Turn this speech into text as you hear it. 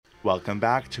Welcome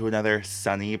back to another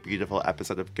sunny, beautiful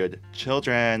episode of Good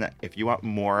Children. If you want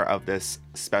more of this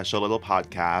special little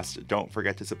podcast, don't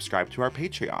forget to subscribe to our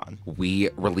Patreon.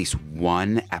 We release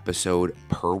one episode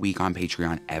per week on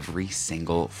Patreon every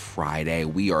single Friday.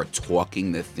 We are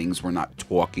talking the things we're not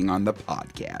talking on the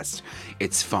podcast.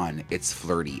 It's fun, it's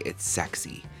flirty, it's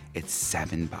sexy. It's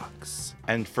 $7.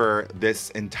 And for this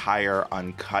entire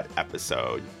uncut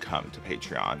episode, come to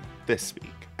Patreon this week.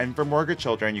 And for more Good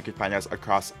Children, you can find us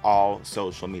across all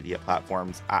social media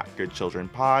platforms at Good Children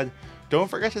Pod. Don't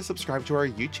forget to subscribe to our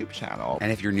YouTube channel. And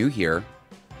if you're new here,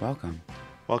 welcome.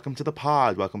 Welcome to the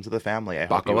pod. Welcome to the family. I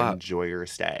Buckle hope you up. enjoy your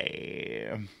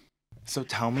stay.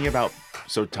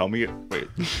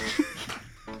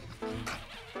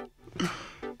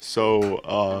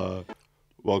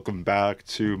 Welcome back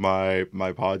to my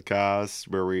podcast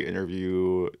where we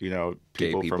interview,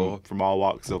 people from all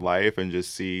walks of life and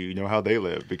just see, how they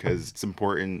live, because it's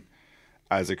important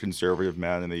as a conservative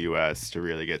man in the U.S. to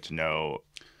really get to know,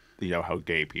 how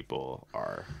gay people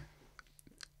are.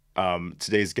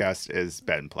 Today's guest is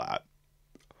Ben Platt.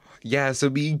 Yeah, so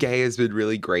being gay has been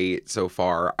really great so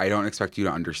far. I don't expect you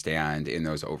to understand in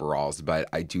those overalls, but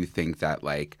I do think that,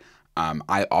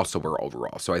 I also wear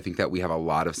overalls, so I think that we have a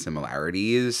lot of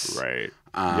similarities. Right.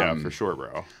 Yeah, for sure,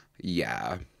 bro.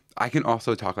 Yeah. I can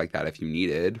also talk like that if you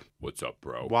needed. What's up,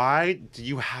 bro? Why do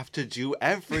you have to do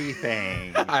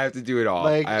everything? I have to do it all.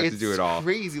 I have to do it all. It's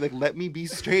crazy. Let me be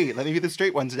straight. Let me be the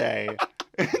straight one today.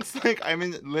 It's like I'm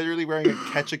literally wearing a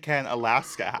Ketchikan,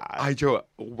 Alaska hat. Joe,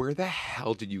 where the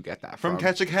hell did you get that from? From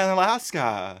Ketchikan,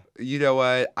 Alaska. You know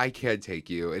what? I can't take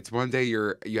you. It's one day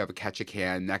you have a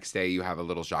Ketchikan, next day you have a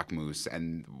little Jacques Mousse,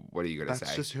 and what are you going to say?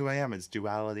 That's just who I am. It's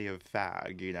duality of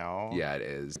fag, Yeah, it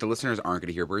is. The listeners aren't going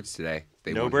to hear birds today.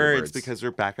 They no won't hear birds because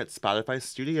we're back at Spotify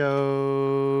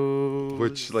Studios.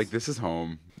 Which, this is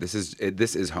home. This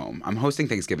is home. I'm hosting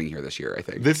Thanksgiving here this year, I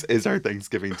think. This is our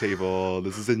Thanksgiving table.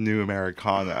 This is a new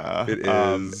Americana. It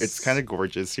is. It's kind of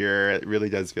gorgeous here. It really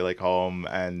does feel like home,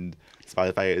 and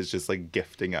Spotify is just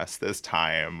gifting us this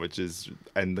time,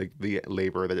 and the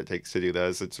labor that it takes to do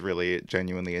this. It's really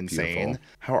genuinely insane. Beautiful.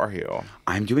 How are you?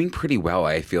 I'm doing pretty well.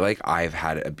 I feel like I've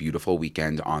had a beautiful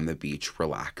weekend on the beach,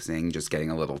 relaxing, just getting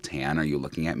a little tan. Are you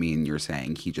looking at me and you're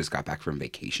saying he just got back from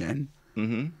vacation?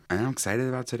 Mm-hmm. And I'm excited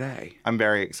about today. I'm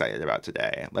very excited about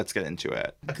today. Let's get into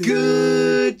it.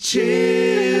 Good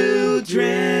children.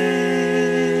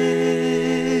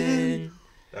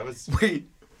 That was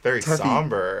very Tefi,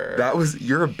 somber.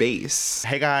 You're a bass.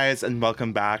 Hey guys, and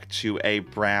welcome back to a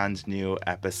brand new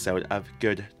episode of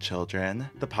Good Children,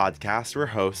 the podcast where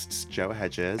hosts Joe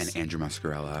Hedges And Andrew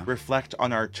Muscarella reflect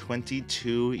on our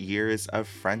 22 years of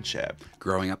friendship,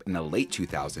 growing up in the late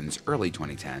 2000s, early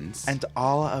 2010s, and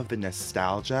all of the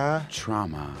nostalgia,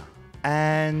 trauma,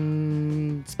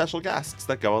 and special guests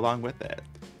that go along with it.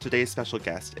 Today's special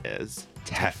guest is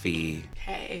Tefi.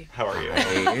 Hey. How are you?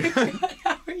 Hey.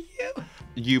 How are you?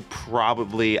 You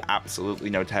probably absolutely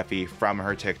know Tefi from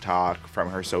her TikTok, from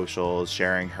her socials,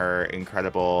 sharing her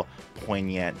incredible,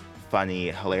 poignant,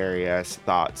 funny, hilarious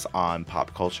thoughts on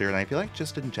pop culture. And I feel like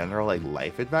just in general,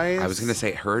 life advice. I was going to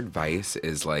say her advice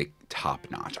is top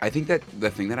notch. I think that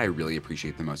the thing that I really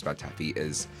appreciate the most about Tefi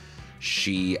is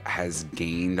she has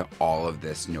gained all of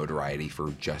this notoriety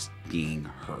for just being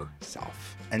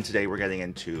herself. And today we're getting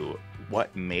into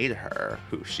what made her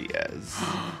who she is.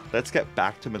 Let's get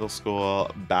back to middle school,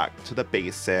 back to the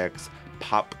basics,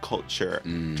 pop culture,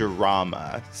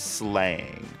 drama,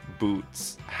 slang,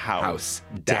 boots, house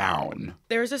down.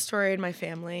 There was a story in my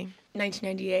family,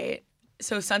 1998.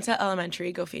 So Sunset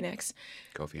Elementary, go Phoenix.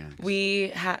 Go Phoenix.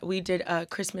 We did a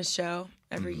Christmas show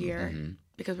every year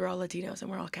because we're all Latinos and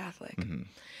we're all Catholic. Mm-hmm.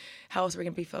 How else are we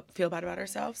going to feel bad about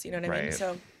ourselves? You know what I mean? Right.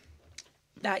 So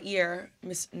that year,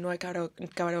 Miss Noy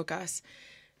Cabarocas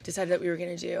decided that we were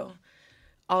going to do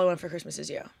All I Want for Christmas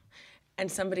Is You.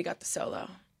 And somebody got the solo.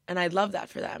 And I love that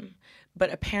for them.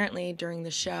 But apparently during the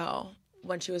show,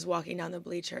 when she was walking down the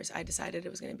bleachers, I decided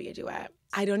it was going to be a duet.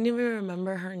 I don't even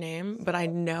remember her name, but I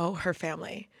know her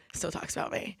family still talks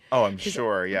about me. Oh, I'm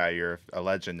sure. Yeah, you're a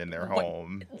legend in their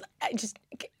home.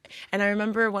 And I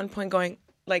remember at one point going,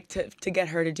 to get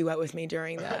her to duet with me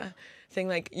during the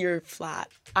thing, you're flat.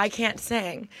 I can't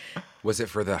sing. Was it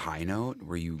for the high note?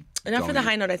 Were you Not for the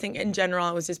high note. I think in general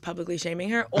I was just publicly shaming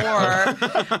her. Or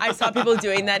I saw people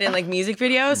doing that in music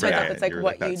videos, so I thought that's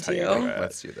what you do.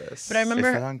 Let's do this. But I remember.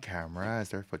 Is that on camera? Is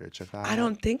there footage of that? I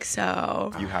don't think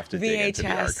so. You have to dig into the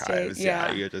VHS archives. tape,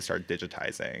 Yeah, you have to start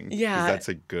digitizing. Yeah. 'Cause that's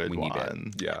a good We need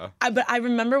one. it. Yeah. But I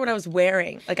remember what I was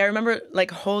wearing. I remember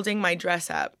holding my dress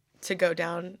up to go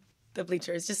down the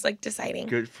bleachers, just like deciding.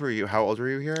 Good for you. How old were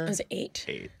you here? I was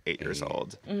 8. 8 years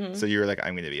old. Mm-hmm. So you were like,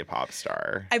 I'm going to be a pop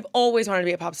star. I've always wanted to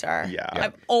be a pop star.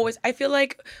 Yeah. I feel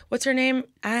like, what's her name?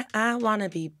 I want to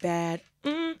be bad.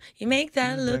 You make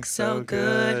that look so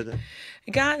good.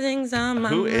 I got things on my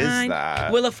mind. Who is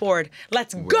that? Willa Ford.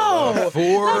 Let's go. Willa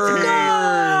Ford. Let's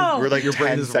go. We're like Your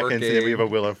brain 10 is seconds working. and we have a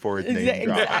Willa Ford name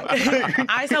drop. Exactly.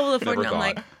 I saw Willa Ford Never and I'm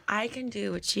thought. like, I can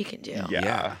do what she can do.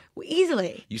 Yeah.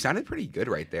 Easily. You sounded pretty good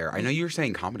right there. I know you were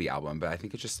saying comedy album, but I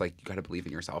think it's just like you got to believe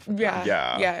in yourself.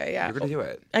 Yeah. You're gonna do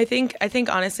it. I think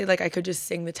honestly, like I could just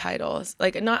sing the titles,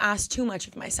 like not ask too much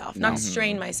of myself, not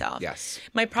strain myself. Yes.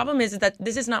 My problem is that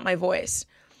this is not my voice.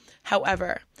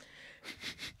 However,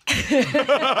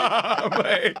 I'm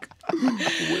like,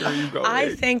 where are you going?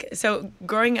 I think so.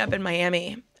 Growing up in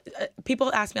Miami,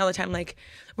 people ask me all the time, like,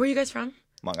 "Where are you guys from?"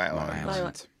 Long Island. Long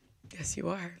Island. Yes, you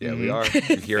are. Yeah, we are.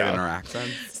 You hear it in our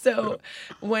accents. So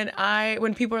when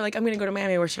people are like, "I'm going to go to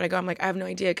Miami. Where should I go?" I'm like, I have no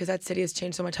idea because that city has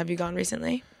changed so much. Have you gone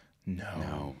recently?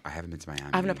 No, I haven't been to Miami.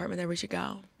 I have an apartment there. We should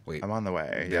go. Wait, I'm on the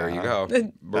way. there yeah. you go.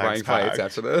 We're buying packed. flights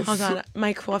after this. Hold on,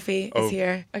 my coffee is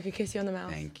here. I could kiss you on the mouth.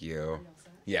 Thank you.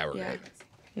 Yeah, we're Yeah. good.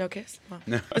 No kiss? Well,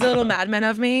 it was a little Mad Men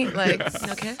of me, like,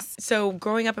 no kiss. So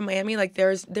growing up in Miami, like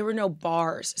there were no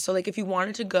bars. So like if you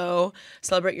wanted to go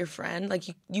celebrate your friend, like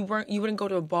you wouldn't go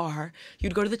to a bar.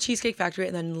 You'd go to the Cheesecake Factory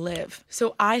and then live.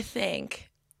 So I think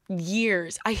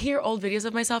I hear old videos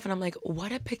of myself and I'm like,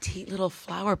 what a petite little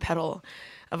flower petal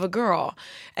of a girl.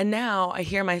 And now I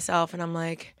hear myself and I'm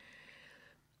like,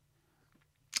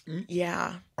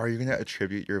 yeah. Are you going to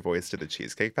attribute your voice to the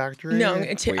Cheesecake Factory? No,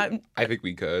 I think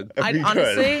we could.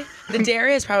 honestly, the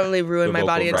dairy has probably ruined The my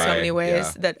body in vocal so fry, many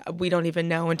ways yeah. that we don't even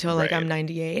know until like I'm Right.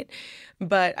 98.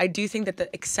 But I do think that the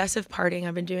excessive partying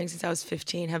I've been doing since I was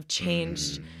 15 have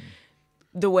changed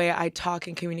the way I talk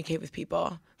and communicate with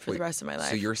people for the rest of my life.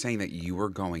 So you're saying that you were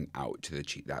going out to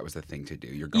the that was the thing to do.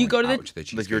 You're going go to out to the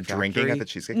Cheesecake Like you're drinking Factory? at the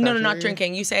Cheesecake Factory? No, not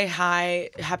drinking. You say hi,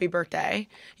 happy birthday.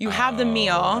 You have the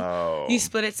meal. You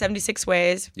split it 76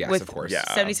 ways Yes, with of course. Yeah.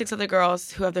 76 other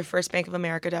girls who have their first Bank of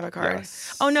America debit card.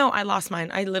 Yes. Oh no, I lost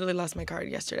mine. I literally lost my card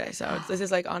yesterday. So this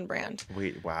is like on brand.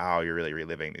 Wait, wow, you're really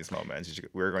reliving these moments.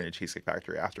 We're going to Cheesecake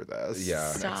Factory after this.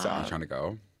 Yeah. Stop. You trying to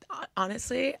go?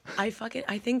 Honestly, I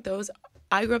think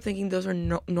I grew up thinking those were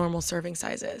normal serving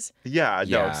sizes. Yeah,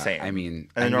 Yeah. no, same. I mean,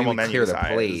 and the we normal would menu clear the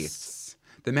size. plates.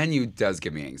 The menu does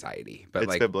give me anxiety, but It's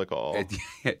like biblical.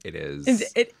 It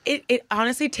is. It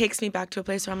honestly takes me back to a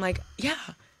place where I'm like, yeah,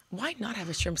 why not have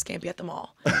a shrimp scampi at the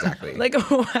mall? Exactly. Like,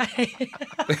 why?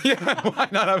 Yeah, why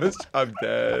not have a? I'm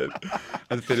dead.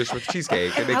 And finish with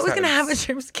cheesecake. It makes I was gonna sense. have a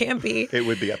shrimp scampi It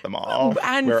would be at the mall.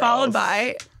 and Where followed else?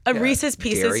 by a Reese's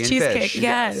Pieces Dairy and cheesecake. fish.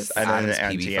 Yes. And then an Adam's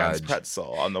Auntie PB Anne's fudge.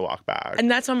 pretzel on the walk back. And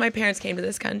that's when my parents came to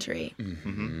this country.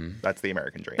 That's the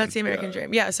American dream. That's the American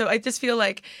dream. Yeah. So I just feel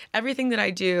like everything that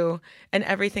I do and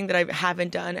everything that I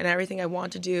haven't done and everything I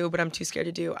want to do, but I'm too scared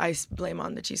to do, I blame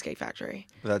on the Cheesecake Factory.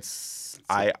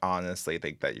 I honestly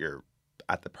think that you're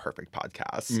at the perfect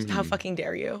podcast. How fucking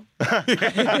dare you?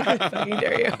 Fucking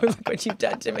dare you? Look what you've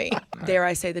done to me. Dare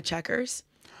I say the Checkers?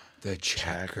 The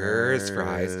Checkers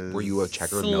fries. Were you a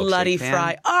Checker Slutty milkshake fan?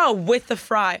 fry. Oh, with the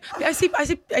fry. I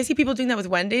see people doing that with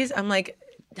Wendy's. I'm like,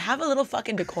 have a little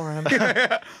fucking decorum.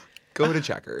 Go to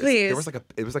Checkers. Please.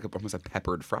 There was almost a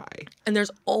peppered fry. And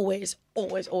there's always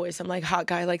some like hot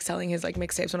guy like selling his like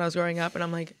mixtapes when I was growing up, and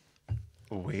I'm like,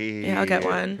 Wait. yeah, I'll get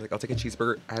one. Like, I'll take a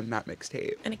cheeseburger and that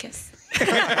mixtape. And a kiss.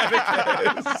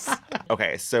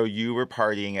 Okay, so you were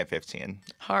partying at 15.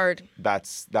 Hard.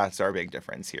 That's our big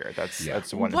difference here.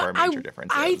 That's one of But our major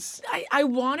differences. I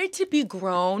wanted to be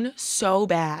grown so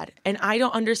bad, and I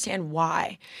don't understand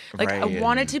why. Like, I Right.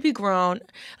 wanted to be grown.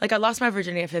 Like, I lost my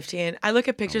virginity at 15. I look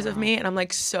at pictures of me, and I'm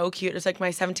like so cute. It's like my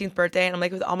 17th birthday, and I'm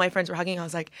like with all my friends were hugging. I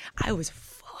was like, I was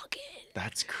fucking.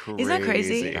 That's crazy. Isn't that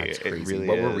crazy? That's crazy. It really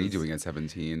what is. were we doing at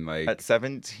 17? Like At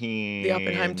 17. The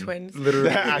Oppenheim twins. literally.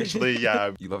 Actually,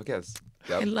 yeah. You love a kiss.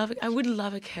 Yep. I would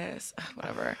love a kiss. Ugh,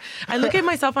 whatever. I look at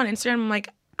myself on Instagram. I'm like,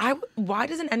 why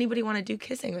doesn't anybody want to do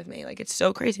kissing with me? Like, it's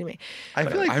so crazy to me. I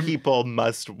feel like people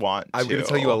must want to. I'm going to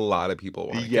tell you a lot of people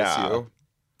want to kiss you.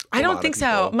 I A don't lot think of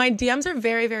so. people. My DMs are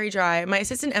very, very dry. My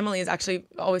assistant Emily is actually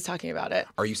always talking about it.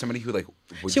 Are you somebody who like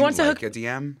would She you wants to like hook- a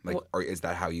DM? Like, or is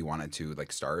that how you wanted to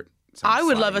like start? I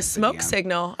would love a Sliding smoke into DM?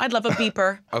 signal. I'd love a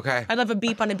beeper. Okay. I'd love a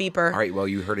beep on a beeper. All right. Well,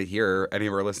 you heard it here. Any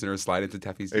of our listeners slide into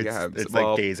Tefi's DMs. It's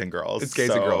Well, like gays and girls. it's gays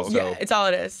and girls. Yeah, it's all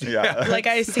it is. Yeah. Like,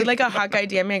 I see like a hot guy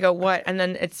DM me, I go, what? And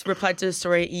then it's replied to the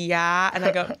story, yeah. And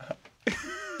I go,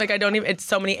 like, I don't even, it's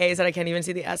so many A's that I can't even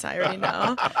see the S. I already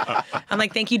know. I'm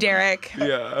like, thank you, Derek.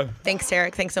 Yeah. Thanks,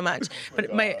 Derek. Thanks so much.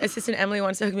 But my assistant Emily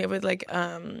wants to hook me up with like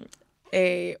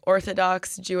a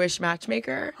Orthodox Jewish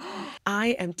matchmaker. I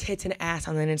am tits and ass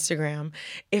on that Instagram.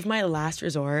 If my last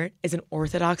resort is an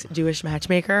Orthodox Jewish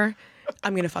matchmaker,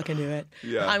 I'm gonna fucking do it.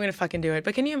 Yeah. I'm gonna fucking do it.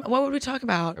 But what would we talk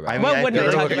about? I mean, what wouldn't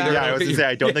I talk about? Yeah, I was gonna say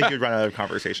I don't think you'd run out of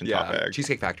conversation topic.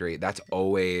 Cheesecake Factory. That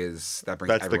brings That's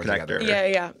everyone the together.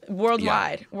 connector. Yeah.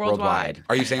 Worldwide.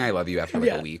 Are you saying I love you after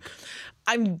like a week?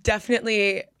 I'm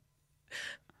definitely.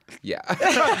 Yeah.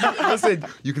 Listen,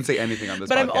 you can say anything on this.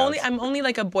 But podcast. I'm only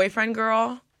like a boyfriend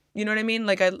girl. You know what I mean?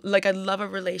 Like I love a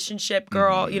relationship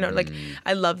girl. You know, like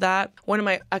I love that. One of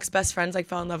my ex best friends like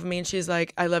fell in love with me, and she's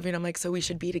like, "I love you," and I'm like, "So we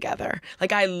should be together."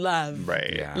 Like I love,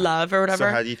 love or whatever. So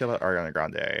how do you feel about Ariana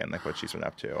Grande and like what she's been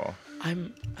up to?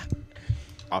 I'm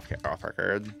off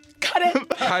record. Cut it.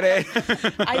 Cut it.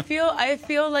 I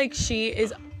feel like she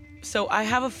is. So I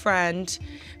have a friend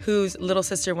whose little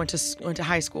sister went to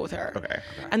high school with her. Okay.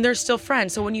 And they're still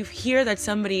friends. So when you hear that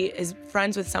somebody is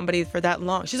friends with somebody for that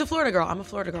long, she's a Florida girl. I'm a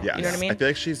Florida girl. Yes. You know what I mean? I feel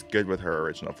like she's good with her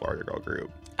original Florida girl group.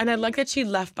 And I like that she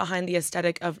left behind the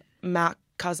aesthetic of MAC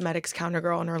Cosmetics counter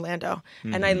girl in Orlando.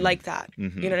 And I like that. You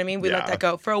know what I mean? We let that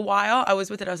go. For a while, I was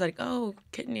with it. I was like, oh,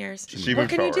 kitten ears. What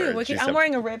can you do? I'm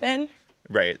wearing a ribbon.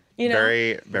 Right. You know?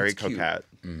 Very, very coquette.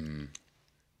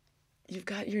 You've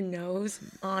got your nose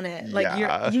on it. Like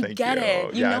Yeah, you thank get you.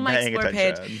 it. You Yeah, know I'm my paying Explore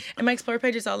page. attention. And my Explore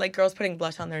page is all like girls putting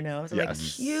blush on their nose. I'm like,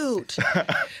 cute.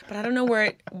 But I don't know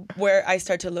where I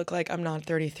start to look like I'm not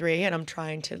 33 and I'm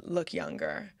trying to look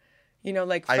younger. You know,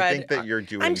 like Fred. I think that you're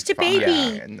doing I'm just a baby.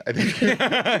 fine. I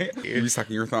think You're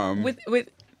sucking your thumb. With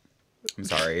I'm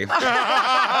sorry.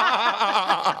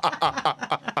 I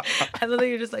love that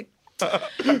you're just like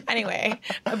anyway,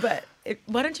 but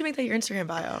why don't you make that your Instagram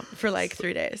bio for like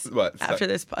 3 days What? after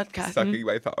this podcast? Sucking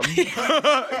my thumb.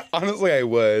 Honestly, I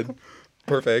would.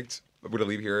 Perfect. I'm gonna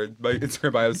leave here. My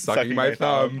Instagram bio is sucking my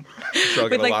thumb. Sure, I'll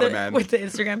get With a like lot of men. with the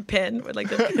Instagram pin, with like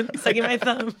the pin, sucking my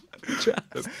thumb.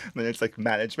 then it's like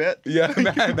management. Yeah,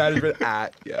 management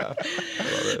at. Yeah. I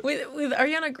love it. With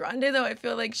Ariana Grande though, I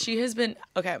feel like she has been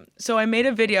okay. So I made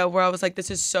a video where I was like,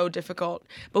 "This is so difficult,"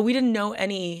 but we didn't know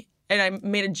any, and I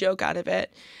made a joke out of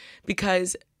it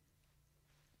because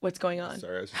what's going on?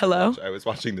 Sorry, Hello. I was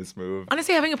watching this move.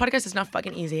 Honestly, having a podcast is not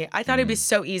fucking easy. I thought it'd be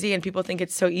so easy, and people think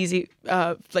it's so easy,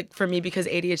 like for me because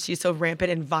ADHD is so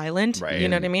rampant and violent. Right. You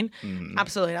know what I mean?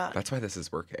 Absolutely not. That's why this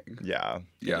is working. Yeah.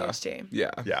 Yeah. ADHD. Yeah.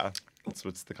 Yeah. That's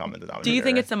what's the common denominator. Do you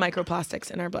think it's the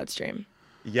microplastics in our bloodstream?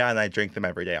 Yeah, and I drink them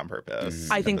every day on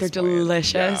purpose. I think they're at this point.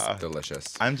 delicious. Yeah.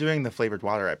 Delicious. I'm doing the flavored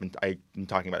water. I've been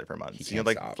talking about it for months. You know, can't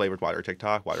like stop. flavored water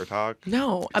TikTok, water talk.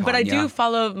 No, but I do Tanya.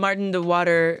 follow Martin the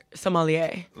Water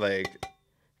Sommelier. Like,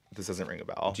 this doesn't ring a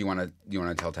bell. Do you want to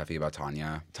tell Tefi about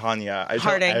Tanya? Tanya. I tell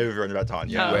Harding. everyone about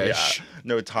Tanya. Oh. Wish. Yeah.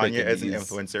 No, Tanya is an Breaking news.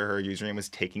 influencer. Her username was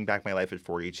Taking Back My Life at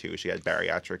 42. She had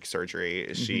bariatric surgery.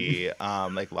 She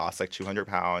like lost like 200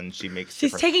 pounds. She makes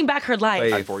She's different- taking back her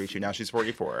life. at 42. Now she's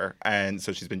 44, and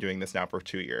so she's been doing this now for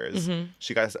 2 years.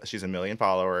 She's 1 million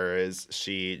followers.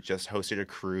 She just hosted a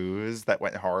cruise that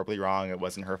went horribly wrong. It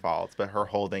wasn't her fault, but her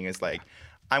whole thing is like,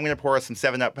 I'm gonna pour some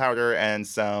 7-Up powder and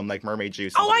some like mermaid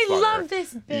juice. Oh, into I this water. love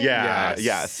this bitch. Yeah, Yes.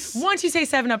 yes. Once you say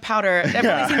 7-Up powder, I've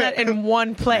only seen that in one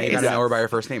You place. gotta know her by her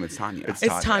first name. It's Tanya. It's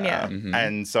Tanya.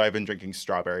 And so I've been drinking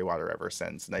strawberry water ever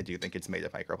since, and I do think it's made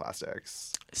of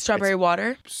microplastics. Strawberry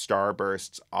water.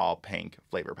 Starburst's all pink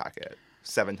flavor packet,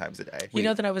 7 times a day. You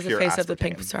know that I was the Pure face of the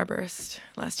pink aspartame. Starburst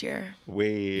last year.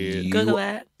 Wait. Google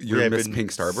it. You're I've Miss been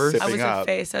Pink Starburst? sipping I was the up.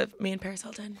 face of me and Paris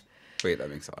Hilton. Wait,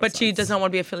 that makes a lot of But sense. she does not want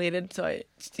to be affiliated, so I.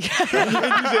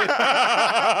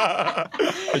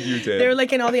 You did. They were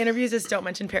like in all the interviews, just don't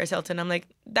mention Paris Hilton. I'm like,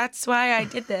 that's why I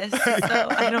did this. So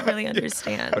I don't really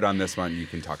understand. But on this one, you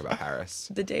can talk about Paris.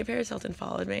 The day Paris Hilton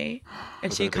followed me,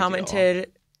 and she that a big deal?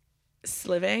 commented,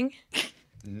 "Sliving."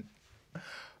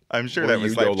 I'm sure Were that you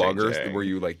was no life-changing. longer? Were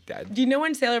you like dead? Do you know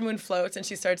when Sailor Moon floats and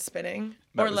she starts spinning?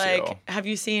 That Or was like, you. have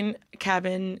you seen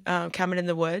Cabin in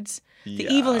the Woods? The Yeah.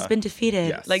 evil has been defeated.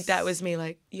 Yes. Like that was me.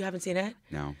 Like, you haven't seen it?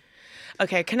 No.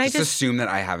 Okay, can I Just just? assume that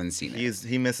I haven't seen it.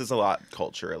 He misses a lot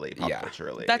culturally, pop Yeah.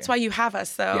 culturally. That's why you have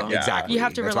us, though. Yeah, exactly. You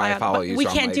have to That's rely why I on. follow but you, we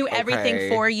so I'm can't do like, everything okay.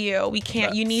 for you. We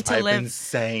can't. You need to I've been live.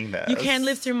 saying this. You can't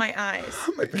live through my eyes.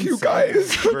 You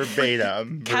guys.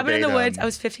 verbatim. Cabin in the Woods. I verbatim.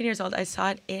 was 15 years old. I saw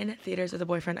it in theaters with a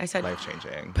boyfriend. I said,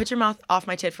 Life-changing. "Put your mouth off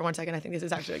my tit for 1 second. I think this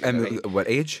is actually a good movie." And what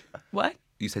age? What?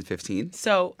 You said 15?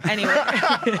 So anyway,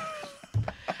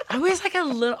 I was like a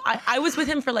little. I was with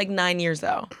him for like 9 years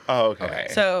though. Oh, okay.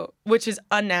 So, which is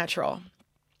unnatural.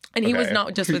 And he was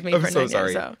not just with me for 9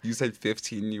 years. So. You said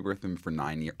 15, you were with him for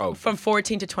 9 years. Oh, from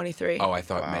 14 to 23. Oh, I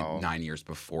thought it meant 9 years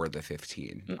before the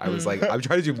 15. I was like, I'm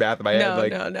trying to do math in my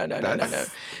head.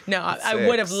 No, I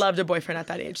would have loved a boyfriend at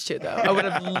that age too, though. I would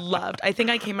have loved. I think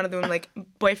I came out of the room like,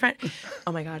 boyfriend?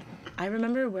 Oh my God. I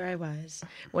remember where I was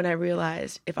when I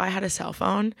realized if I had a cell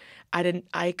phone,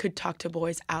 I could talk to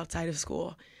boys outside of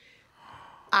school.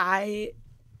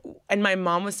 And my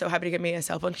mom was so happy to get me a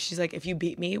cell phone. She's like, if you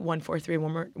beat me 143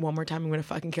 one more time, I'm gonna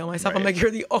fucking kill myself. Right. I'm like, you're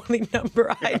the only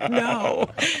number I know.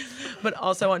 But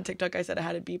also on TikTok, I said I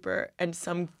had a beeper, and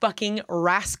some fucking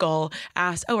rascal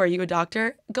asked, "Oh, are you a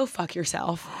doctor? Go fuck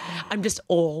yourself. I'm just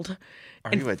old."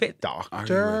 Are you a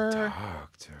doctor?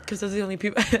 Because those are the only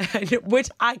people, which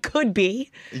I could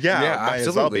be. Yeah,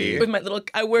 absolutely. With my little,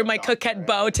 I wear my coquette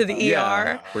bow to the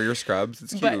ER. Wear your scrubs.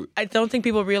 It's cute. But I don't think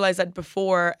people realize that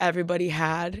before everybody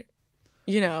had,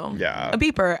 a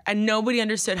beeper, and nobody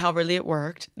understood how really it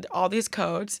worked. All these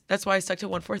codes. That's why I stuck to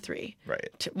 143.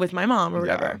 Right. With my mom or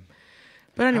whatever.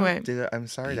 But anyway, I'm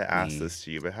sorry to ask this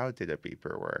to you, but how did a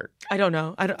beeper work? I don't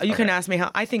know. You can ask me how.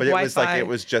 I think but Wi-Fi. It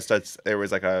was just there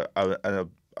was like an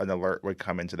alert would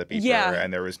come into the beeper,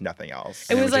 and there was nothing else.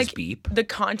 It was like just beep. The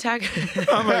contact. It's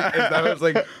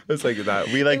like that.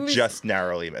 We just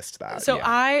narrowly missed that.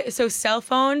 So cell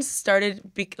phones started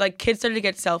kids started to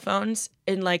get cell phones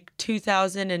in like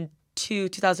 2002,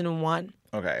 2001.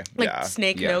 Okay.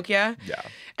 Snake Nokia. Yeah.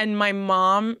 And my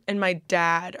mom and my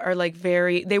dad are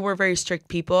they were very strict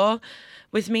people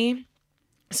with me.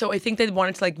 So I think they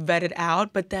wanted to vet it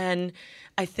out. But then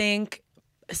I think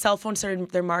cell phones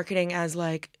started their marketing as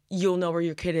you'll know where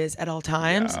your kid is at all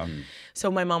times. Yeah. So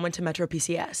my mom went to Metro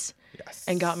PCS. Yes.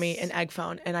 And got me an egg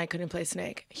phone, and I couldn't play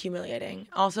Snake. Humiliating.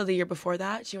 Also, the year before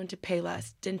that, she went to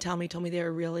Payless. Didn't tell me. Told me they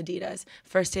were real Adidas.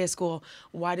 First day of school.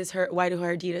 Why do her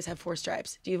Adidas have 4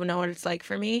 stripes? Do you even know what it's like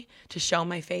for me to show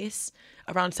my face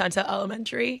around Sunset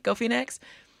Elementary? Go Phoenix.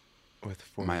 With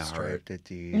 4 striped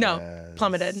Adidas. No,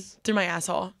 plummeted through my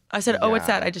asshole. I said, what's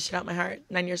that? I just shit out my heart.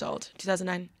 9 years old,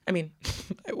 2009. I mean,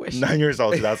 I wish. 9 years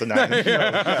old, 2009.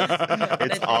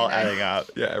 It's all adding up.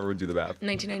 Yeah, everyone do the math.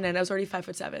 1999. I was already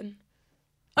 5'7".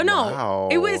 Oh no! Wow.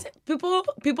 It was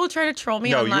people try to troll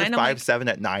me online. No, you were 5'7"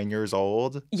 at 9 years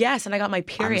old. Yes, and I got my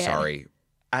period. I'm sorry.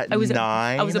 At 9,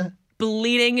 I was a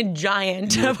bleeding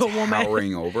giant of a woman.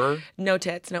 Towering over. No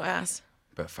tits, no ass.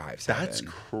 But 5'7". That's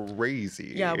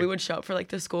crazy. Yeah, we would show up for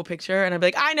the school picture, and I'd be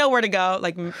like, I know where to go.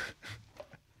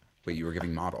 Wait, you were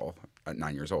giving model at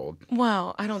 9 years old?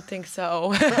 Well, I don't think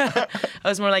so. I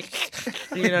was more like,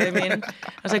 you know what I mean?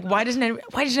 I was like, why doesn't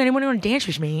anyone want to dance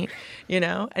with me?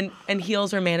 And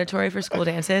heels are mandatory for school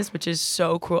dances, which is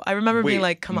so cruel. I remember being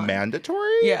like, come on.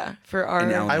 Mandatory? Yeah, for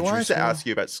our. I wanted to ask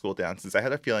you about school dances. I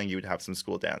had a feeling you would have some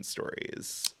school dance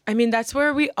stories. I mean, that's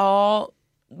where we all.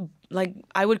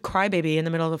 I would cry baby in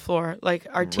the middle of the floor.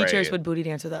 Our teachers would booty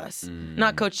dance with us.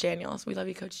 Not Coach Daniels. We love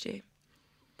you, Coach G.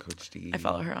 Coach D. I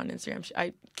follow her on Instagram.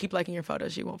 I keep liking your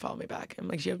photos. She won't follow me back. I'm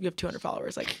like, you have 200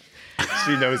 followers.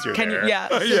 She knows you're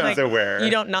there. She's aware. You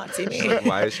don't not see me.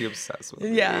 Why is she obsessed with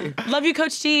me? Yeah. Love you,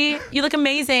 Coach G. You look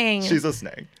amazing. She's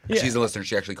listening. Yeah. She's a listener.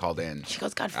 She actually called in. She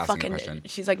goes, God fucking.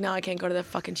 She's like, no, I can't go to the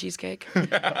fucking Cheesecake. Wait,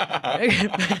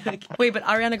 but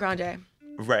Ariana Grande.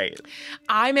 Right.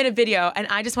 I made a video, and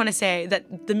I just want to say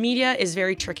that the media is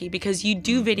very tricky because you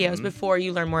do videos before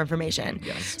you learn more information.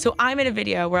 Yes. So I made a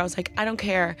video where I was like, I don't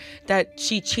care that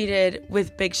she cheated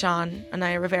with Big Sean,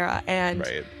 Anaya Rivera, and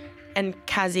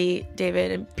Kazi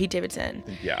David and Pete Davidson.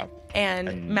 Yeah.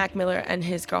 And Mac Miller and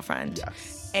his girlfriend.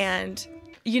 Yes. And,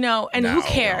 and who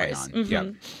cares? Mm-hmm.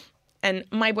 Yeah. And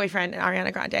my boyfriend,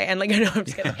 Ariana Grande, and no, I'm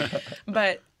just kidding.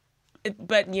 But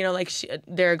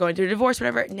they're going through a divorce,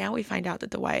 whatever. Now we find out that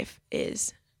the wife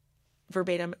is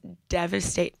verbatim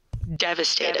devastated.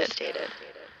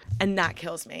 And that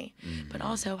kills me. Mm-hmm. But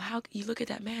also, how you look at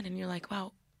that man and you're like,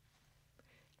 wow,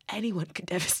 anyone could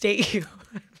devastate you.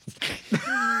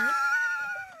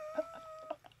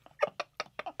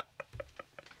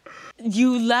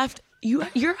 You left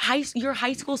your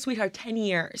high school sweetheart 10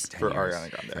 years. For Ariana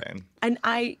Grande. And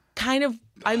I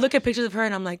look at pictures of her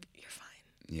and I'm like,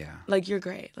 yeah. You're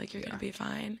great. You're going to be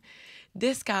fine.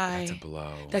 This guy.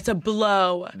 That's a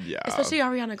blow. Yeah. Especially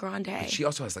Ariana Grande. But she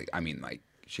also has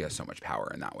she has so much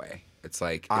power in that way. It's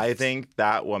I think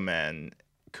that woman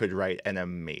could write an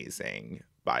amazing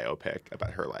biopic about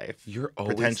her life. You're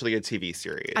always potentially a TV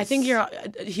series. I think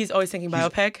he's always thinking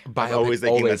biopic. Always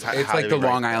thinking it's like the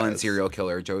Long Island serial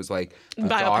killer. Joe's like, the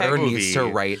daughter needs to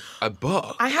write a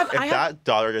book. If that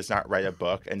daughter does not write a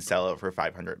book and sell it for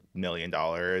 $500 million,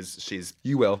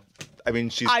 You will. I mean,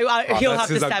 she's. He'll have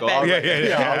to step in.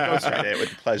 Yeah, I'll go straight in with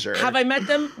pleasure. Have I met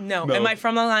them? No. Am I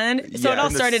from Long Island? So it all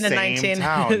started in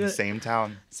 19. Same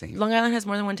town. Long Island has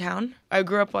more than one town. I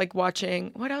grew up like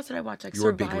watching. What else did I watch? Like You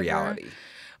were Survivor. big reality.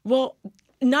 Well,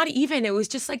 not even. It was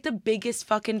just like the biggest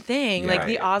fucking thing. Like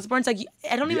the Osbournes. Like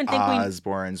I don't even think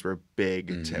Osbournes were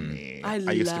big to me. I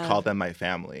used to call them my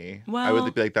family. Well, I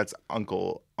would be like, that's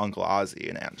Uncle Ozzy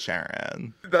and Aunt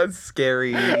Sharon. That's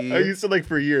scary. I used to like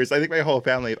for years. I think my whole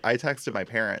family. I texted my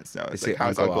parents. No, it's like,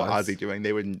 how's Uncle Ozzy doing?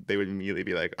 They would immediately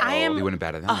be like, oh. I am they wouldn't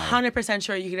bat at them. 100%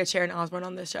 sure you could get Sharon Osbourne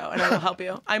on this show, and I will help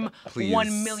you. I'm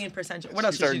 1,000,000% sure. What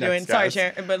else is she doing? Sorry,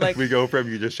 Sharon, but like we go from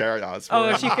you to Sharon Osbourne. Oh,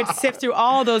 if she could sift through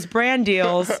all those brand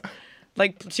deals.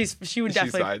 Like she would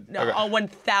definitely all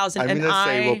 1,000. I'm gonna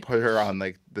say we'll put her on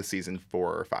like the season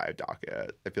 4 or 5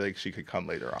 docket. I feel like she could come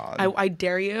later on. I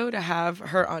dare you to have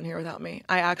her on here without me.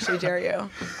 I actually dare you.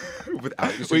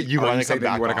 Wait, you want to come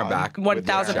back? You want to come back?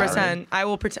 1,000%. I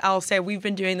will. I'll say we've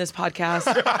been doing this podcast.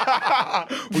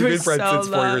 We've been friends since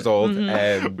 4 years old,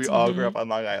 and we all grew up on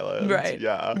Long Island. Right.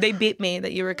 Yeah. They beat me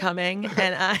that you were coming,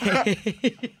 and I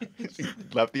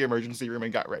left the emergency room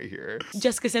and got right here.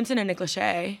 Jessica Simpson and Nick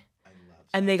Lachey.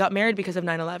 And they got married because of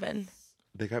 9/11.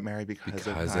 They got married because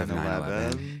of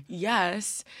 9/11?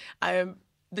 Yes.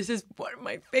 This is one of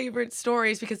my favorite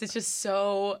stories because it's just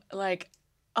so like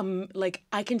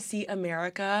I can see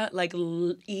America like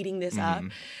eating this up.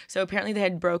 So apparently they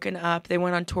had broken up. They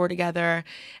went on tour together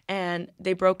and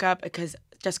they broke up because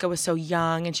Jessica was so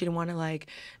young and she didn't want to like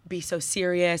be so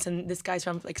serious. And this guy's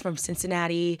from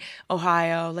Cincinnati,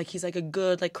 Ohio. Like he's like a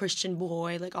good like Christian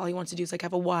boy. Like all he wants to do is like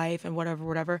have a wife and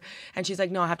whatever. And she's like,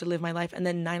 no, I have to live my life. And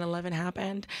then 9/11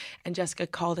 happened and Jessica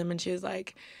called him and she was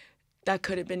like, that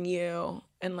could have been you.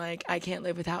 And like, I can't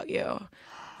live without you.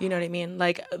 You know what I mean?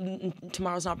 Like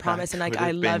tomorrow's not promised and like,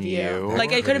 I love you.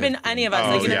 Like it could have been any of us.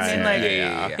 Like, you know what I mean?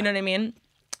 Like, you know what I mean?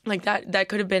 Like that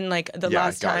could have been like the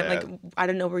last time. Like I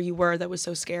don't know where you were. That was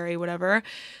so scary. Whatever.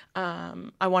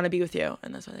 I want to be with you,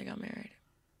 and that's why they got married.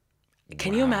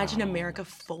 Can you imagine America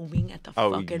foaming at the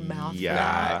fucking mouth?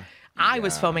 Yeah. I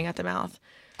was foaming at the mouth.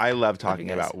 I love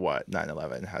talking about what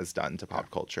 9/11 has done to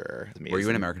pop culture. Were you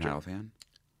an American Idol fan?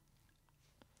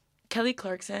 Kelly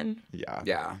Clarkson. Yeah.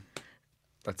 Yeah.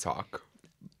 Let's talk.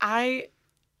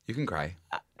 You can cry.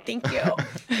 Thank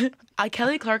you.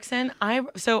 Kelly Clarkson, I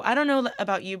don't know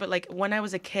about you, but like when I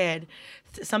was a kid,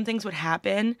 some things would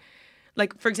happen.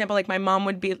 Like for example, like my mom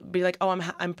would be like, "Oh,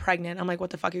 I'm pregnant." I'm like,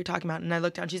 "What the fuck are you talking about?" And I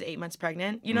look down, she's 8 months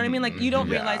pregnant. You know what I mean? Like you don't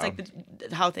realize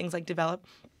like how things like develop.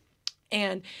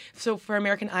 And so for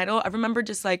American Idol, I remember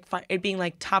just like it being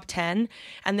like top 10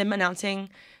 and them announcing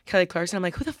Kelly Clarkson. I'm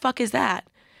like, "Who the fuck is that?"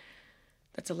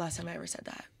 That's the last time I ever said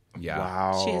that. Yeah.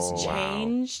 Wow. She has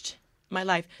changed my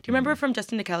life. Do you remember from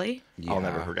Justin to Kelly? Yeah. I'll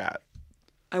never forget.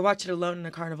 I watched it alone on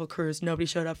a Carnival cruise. Nobody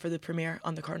showed up for the premiere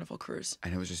on the Carnival cruise.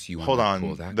 And it was just you. Hold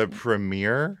on. The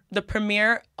premiere? The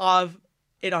premiere of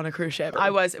it on a cruise ship.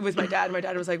 It was my dad. My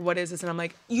dad was like, "What is this?" And I'm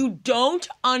like, "You don't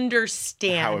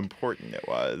understand how important it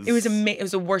was." It was it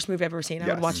was the worst movie I've ever seen. I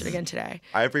would watch it again today.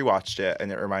 I've rewatched it,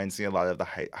 and it reminds me a lot of the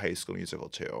High School Musical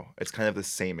too. It's kind of the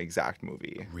same exact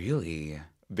movie. Really?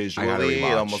 Visually,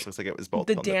 it almost looks like it was both.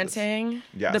 The dancing,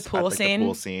 yes, the pool scene. The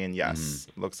pool scene, yes,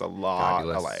 looks a lot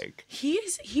alike.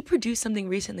 He produced something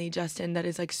recently, Justin, that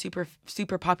is like super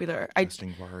popular.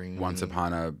 Once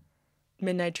Upon a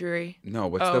Midnight Dreary. No,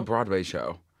 what's the Broadway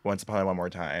show? Once Upon a One More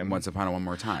Time. Once Upon a One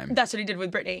More Time. That's what he did with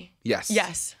Britney. Yes.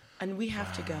 Yes. And we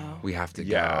have to go. We have to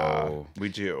go. We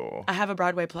do. I have a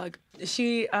Broadway plug.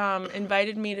 She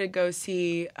invited me to go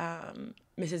see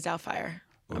Mrs. Doubtfire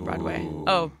on Broadway.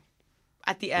 Oh,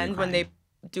 at the end when they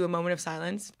do a moment of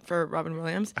silence for Robin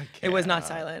Williams, it was not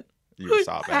silent. You were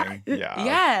sobbing. Yeah.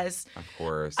 Yes. Of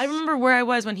course. I remember where I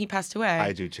was when he passed away.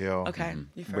 I do too. Okay.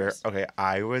 You first.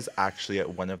 I was actually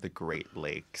at one of the Great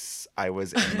Lakes. I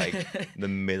was in like the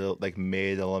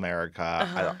middle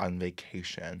America on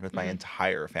vacation with my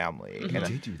entire family. You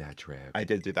did do that trip. I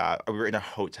did do that. We were in a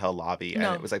hotel lobby and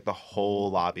it was like the whole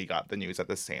lobby got the news at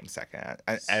the same second.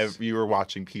 And you were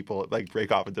watching people like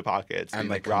break off into pockets and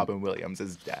like Robin Williams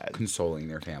is dead. Consoling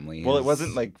their family. Well, it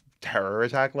wasn't like terror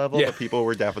attack level, but people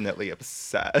were definitely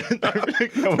upset.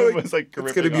 No one was like,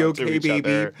 it's gonna be okay, baby.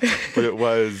 Other, but it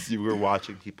was, you were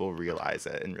watching people realize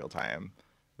it in real time.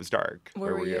 It was dark.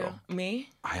 Where were you? Me?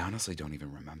 I honestly don't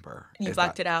even remember. You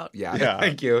blacked it out. Yeah.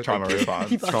 Thank you. Trauma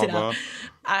response. You blacked it out.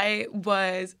 I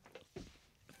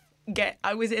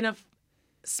was in a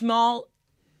small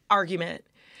argument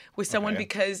with someone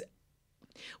because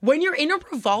when you're in a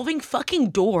revolving fucking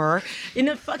door,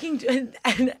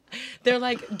 and they're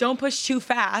like, don't push too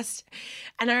fast.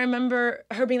 And I remember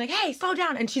her being like, hey, slow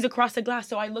down. And she's across the glass.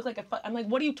 So I look like I'm like,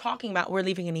 what are you talking about? We're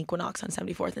leaving an Equinox on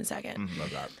 74th and 2nd.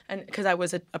 Love that. And because I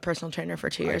was a personal trainer for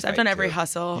 2 years. I've done every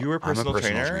hustle. You were a personal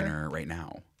trainer? trainer right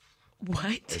now.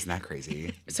 What? Isn't that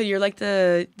crazy? So you're like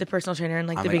the personal trainer in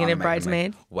like the beginning of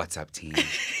Bridesmaid? What's up, team?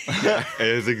 It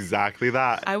is exactly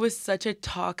that. I was such a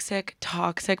toxic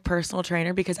personal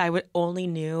trainer because I only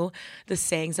knew the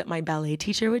sayings that my ballet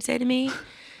teacher would say to me.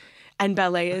 And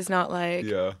ballet is not like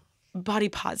body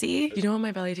posy. You know what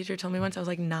my ballet teacher told me once? I was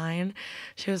like 9.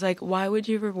 She was like, why would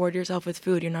you reward yourself with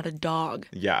food? You're not a dog.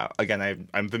 Yeah. Again,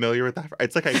 I'm familiar with that.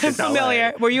 It's like I did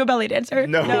familiar. Were you a ballet dancer?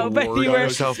 No, but you were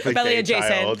ballet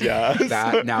adjacent. Child,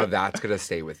 yeah. Now that's going to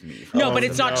stay with me. No, but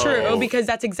it's not true because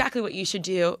that's exactly what you should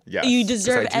do. Yes. You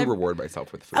deserve I do reward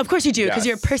myself with food. Of course you do, because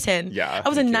you're a person. Yeah. I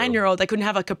was a 9-year-old. I couldn't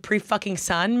have a Capri fucking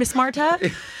Sun, Miss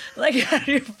Marta. Like, are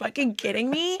you fucking kidding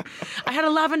me? I had a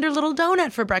lavender little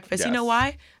donut for breakfast. Yes. You know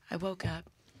why? I woke up.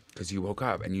 Because you woke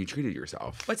up and you treated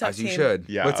yourself. What's up, as team? you should.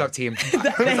 Yeah. What's up, team?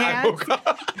 The hands.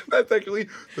 That's actually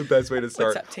the best way to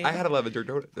start. up, team? I had a lavender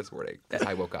donut this morning because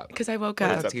I woke up. Because I woke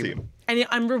up. What's up, team? And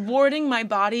I'm rewarding my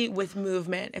body with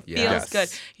movement. It feels Yes. good.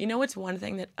 You know what's one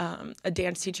thing that a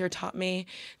dance teacher taught me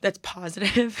that's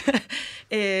positive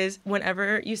is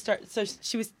whenever you start. So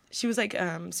she was like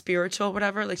spiritual,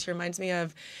 whatever. Like she reminds me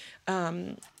of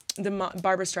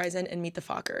Barbara Streisand and Meet the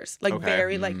Fockers. Like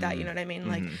very like that. You know what I mean?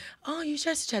 Like, oh, you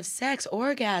just have sex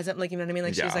orgasm. Like, you know what I mean?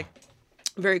 Like she was like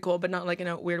very cool, but not like in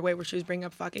a weird way where she was bringing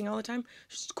up fucking all the time.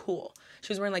 She's cool.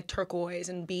 She was wearing like turquoise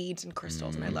and beads and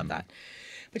crystals, and I love that.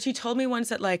 But she told me once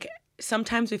that like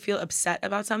sometimes we feel upset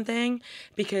about something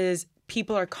because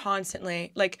people are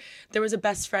constantly like, there was a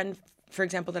best friend, for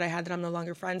example, that I had that I'm no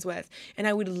longer friends with, and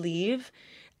I would leave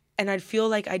and I'd feel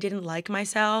like I didn't like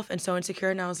myself and so insecure,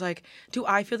 and I was like, do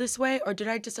I feel this way, or did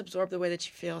I just absorb the way that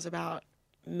she feels about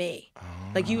me?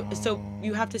 Like so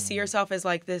you have to see yourself as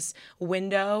like this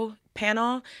window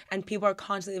panel, and people are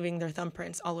constantly leaving their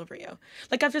thumbprints all over you.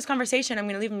 Like after this conversation, I'm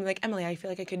gonna leave and be like, Emily, I feel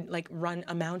like I could like run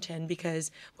a mountain because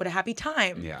what a happy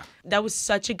time. Yeah. That was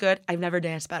such a good, I've never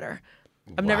danced better.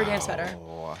 I've never danced better.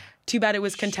 Too bad it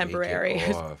was contemporary.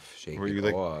 Shake Were it you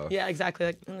like- off. Yeah,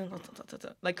 exactly.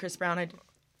 Like Chris Brown.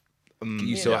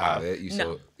 You still have it. You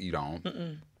still you don't.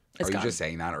 It's Are you gone. just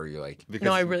saying that, or are you like? Because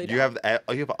No, I really you don't.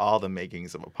 have all the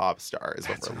makings of a pop star is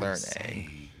That's what what we're I'm learning.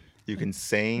 saying. You can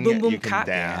sing, Boom, boom, you can clap.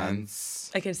 dance,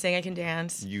 I can sing, I can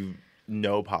dance. you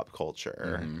know pop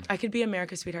culture. I could be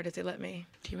America's sweetheart if they let me.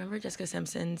 Do you remember Jessica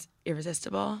Simpson's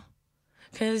Irresistible?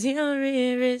 'Cause you're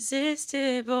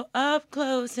irresistible, up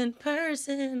close and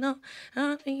personal.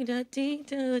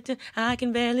 I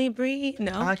can barely breathe.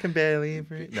 No? I can barely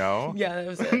breathe. No? Yeah, that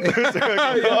was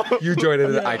it. You joined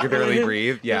it. I could barely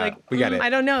breathe. Yeah, Like, we get it. I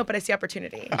don't know, but I see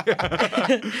opportunity. Dude,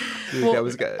 that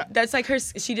was good. That's like her.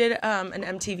 She did an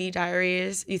MTV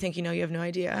Diaries. You think you know, you have no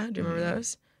idea. Do you remember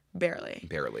those? Barely.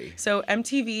 Barely. So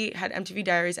MTV had MTV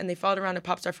Diaries, and they followed around a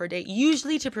pop star for a day,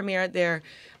 usually to premiere their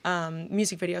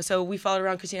music video. So we followed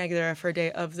around Christina Aguilera for a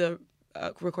day of the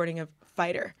recording of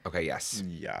Fighter. Okay. Yes.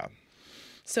 Yeah.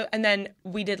 So, and then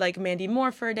we did like Mandy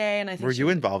Moore for a day, and I think Were you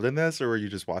involved in this, or were you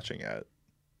just watching it?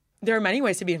 there are many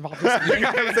ways to be involved in this.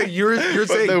 I was like, you're But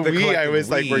saying the the we, I collective was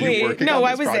like, were we. you working no, on I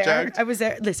this was project? there. I was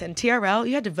there. Listen, TRL,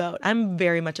 you had to vote. I'm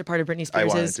very much a part of Britney I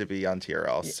wanted Spears'. to be on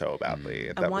TRL so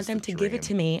badly. I want them to give it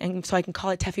to me, and so I can call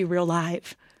it Tefi Real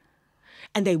Live.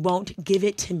 And they won't give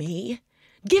it to me.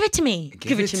 Give it to me.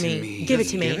 Give it to me. Give it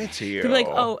to me. Give it to you. They'll be like,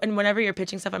 oh, and whenever you're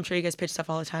pitching stuff, I'm sure you guys pitch stuff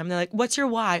all the time. They're like, what's your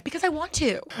why? Because I want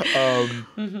to.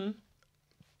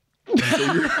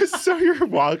 So you're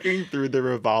walking through the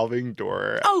revolving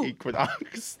door at Oh.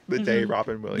 Equinox the day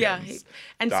Robin Williams. Yeah.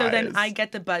 And so then dies. I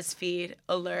get the BuzzFeed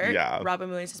alert. Yeah. Robin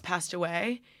Williams has passed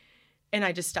away. And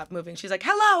I just stopped moving. She's like,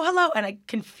 hello, hello. And I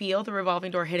can feel the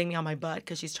revolving door hitting me on my butt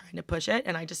because she's trying to push it.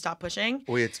 And I just stopped pushing.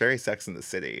 Wait, it's very Sex in the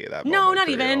City. That No, moment not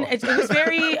for even. you. It was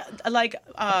very like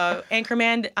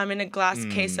Anchorman. I'm in a glass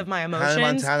case of my Hannah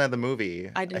emotions. Montana, the movie.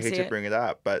 I didn't hate see to it. bring it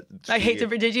up, but I hate she-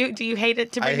 to. Do you hate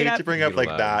it to bring I it hate up? to bring up He like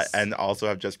loves. that, and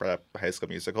also I've just brought up High School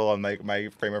Musical, and like my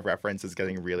frame of reference is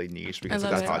getting really niche because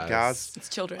of love that it. podcast. It's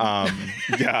children.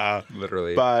 Yeah,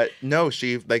 Literally. But no,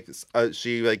 she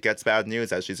gets bad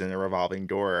news as she's in a revolving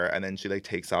door, and then she like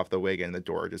takes off the wig, and the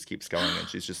door just keeps going, and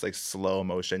she's just like slow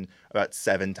motion about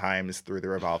 7 times through the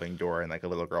revolving door, and like a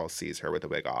little girl sees her with the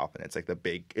wig off, and it's like the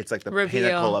Reveal.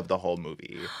 pinnacle of the whole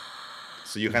movie.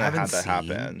 So you kind of had that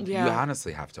happen. Yeah. You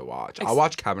honestly have to watch. I'll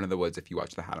watch Cabin in the Woods if you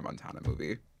watch the Hannah Montana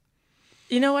movie.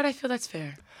 You know what? I feel that's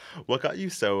fair. What got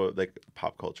you so like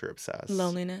pop culture obsessed?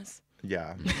 Loneliness.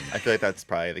 Yeah. I feel like that's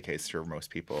probably the case for most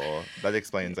people. That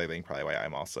explains, I think, probably why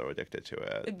I'm also addicted to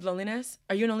it. Loneliness?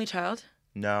 Are you an only child?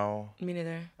 No. Me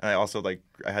neither. And I also, like,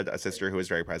 I had a sister who was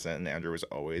very present, and Andrew was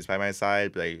always by my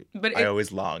side, but I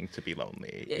always longed to be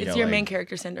lonely. It's your main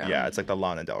character syndrome. Yeah, it's like the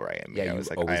Lana Del Rey. Yeah, I was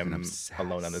like, I'm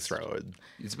alone on this road.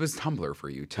 It was Tumblr for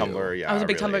you, too. Tumblr, yeah. I was a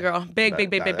big really. Tumblr girl. Big.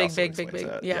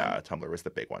 Yeah, Tumblr was the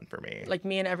big one for me. Like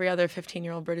me and every other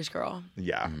 15-year-old British girl.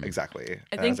 Yeah, exactly.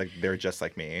 I was like, they're just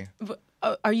like me.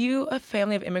 Are you a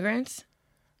family of immigrants?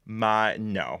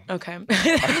 No. Okay.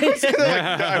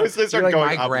 I was just going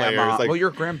my up grandma. layers. Like, well,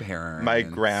 your grandparents. my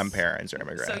grandparents are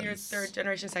immigrants. So you're third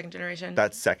generation, second generation?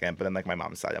 That's second, but then like my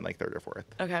mom's side, I'm like third or fourth.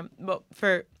 Okay. Well,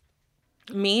 for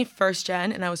me, first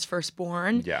gen, and I was first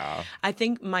born. Yeah. I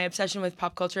think my obsession with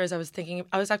pop culture, as I was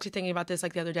actually thinking about this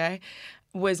like the other day,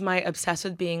 was my obsessed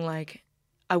with being like,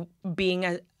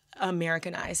 being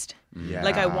Americanized. Yeah.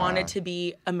 Like I wanted to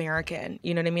be American.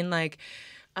 You know what I mean? Like,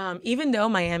 even though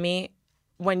Miami,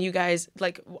 when you guys,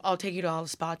 like, I'll take you to all the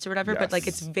spots or whatever, but like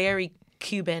it's very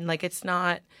Cuban. Like it's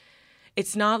not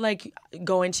like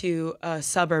going to a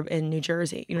suburb in New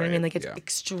Jersey. You know what I mean? Like it's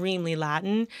extremely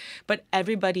Latin, but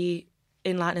everybody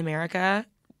in Latin America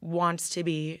wants to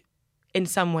be in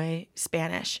some way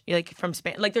Spanish, like from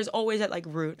Spain. Like there's always that like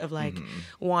root of like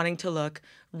wanting to look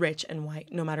rich and white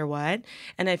no matter what.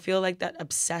 And I feel like that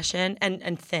obsession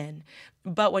and thin.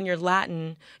 But when you're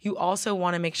Latin, you also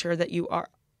want to make sure that you are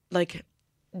like,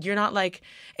 you're not like,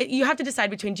 you have to decide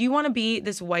between, do you want to be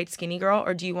this white skinny girl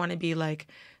or do you want to be like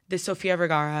this Sofia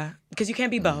Vergara? Because you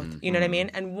can't be both, you know what I mean?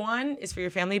 And one is for your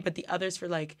family, but the other's for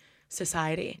like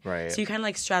society. Right. So you kind of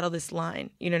like straddle this line,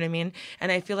 you know what I mean? And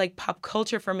I feel like pop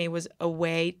culture for me was a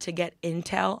way to get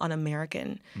intel on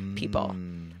American people.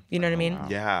 You know what I mean? Wow.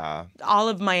 Yeah. All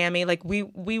of Miami, like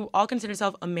we all consider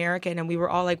ourselves American and we were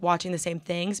all like watching the same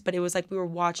things, but it was like we were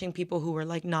watching people who were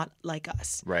like not like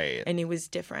us. Right. And it was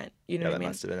different. You know what I mean? That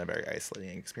must have been a very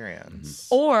isolating experience.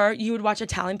 Or you would watch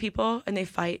Italian people and they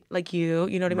fight like you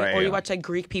know what I mean? Right. Or you watch like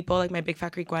Greek people, like My Big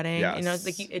Fat Greek Wedding. Yes. You know,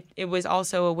 like it was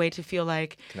also a way to feel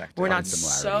like Connected. we're not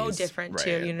Similarities. so different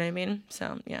too. Right. You know what I mean?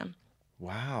 So yeah.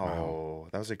 Wow.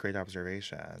 That was a great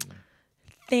observation.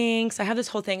 Thanks. I have this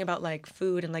whole thing about like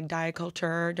food and like diet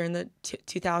culture during the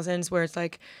 2000s where it's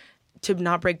like to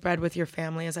not break bread with your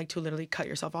family is like to literally cut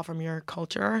yourself off from your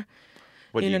culture.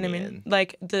 What do you know what I mean?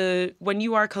 Like when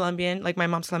you are Colombian, like my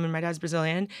mom's Colombian, my dad's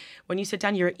Brazilian, when you sit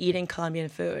down, you're eating Colombian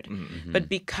food. But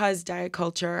because diet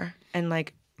culture and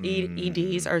like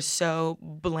EDs are so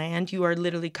bland, you are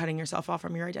literally cutting yourself off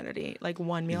from your identity, like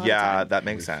one meal at a time. That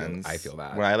makes sense. I feel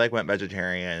that. When I like went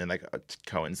vegetarian and like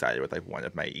coincided with like one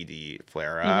of my ED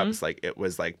flare-ups, like it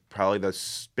was like probably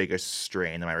the biggest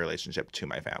strain in my relationship to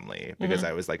my family because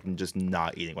I was like just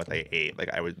not eating what they ate. Like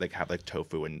I would like have like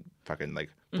tofu and fucking like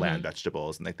bland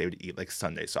vegetables, and like they would eat like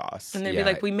Sunday sauce. And they'd be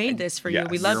like, "We made this for you.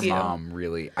 We love Your you." mom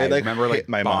really. I like, remember like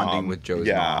my bonding mom. with Joe's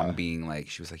Yeah. mom, being like,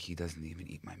 she was like, he doesn't even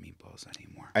eat my meatballs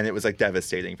anymore. And it was like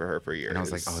devastating for her for years. And I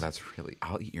was like, oh, that's really.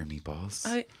 I'll eat your meatballs.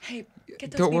 Hey,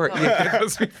 get those Don't worry. meatballs. Yeah, get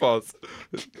those meatballs.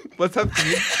 Let's have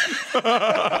tea.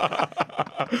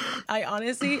 I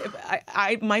honestly,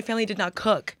 my family did not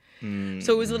cook.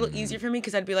 So it was a little easier for me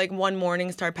because I'd be like one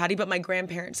morning start patty, but my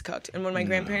grandparents cooked. And when my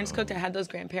grandparents cooked, I had those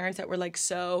grandparents that were like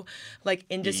so like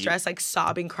in distress, like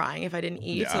sobbing, crying if I didn't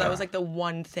eat. So that was like the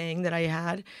one thing that I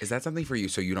had. Is that something for you?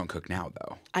 So you don't cook now,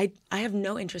 though? I have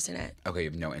no interest in it. Okay,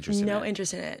 you have no interest in it? No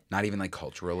interest in it. Not even like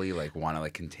culturally, like want to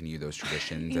like continue those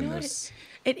traditions You and know what those.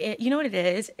 You know what it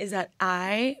is that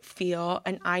I feel,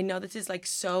 and I know this is like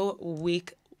so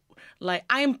weak. Like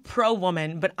I am pro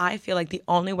woman, but I feel like the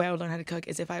only way I would learn how to cook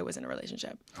is if I was in a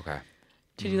relationship. Okay.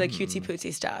 To do like cutesy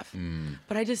pootsy stuff.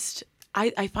 But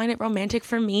I find it romantic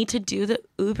for me to do the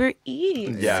Uber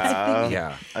Eats. Yeah.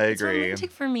 Yeah. I It's agree. romantic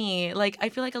for me. Like I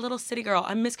feel like a little city girl.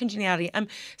 I'm Miss Congeniality. I'm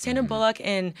Sandra Bullock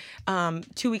in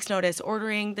 2 weeks notice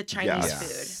ordering the Chinese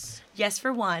Yes. food. Yes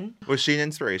for one. Was she an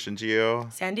inspiration to you?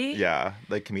 Sandy? Yeah,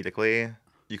 like comedically,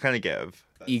 you kind of give.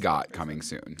 EGOT coming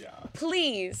soon.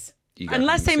 Please. EGOT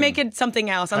Unless they coming make soon. it something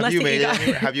else. Unless Have you the made EGOT.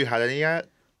 any? Have you had any yet?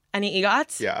 Any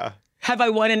EGOTs? Yeah. Have I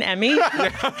won an Emmy?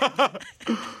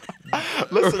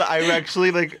 Listen, I'm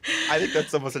actually like, I think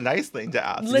that's almost a nice thing to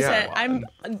ask. Listen,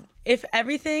 if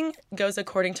everything goes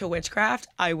according to witchcraft,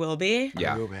 I will be.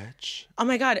 Yeah. Are you a witch? Oh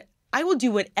my God. I will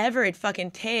do whatever it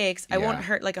fucking takes. I won't Yeah.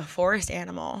 hurt like a forest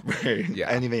animal. Yeah.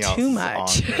 Anything else? Too is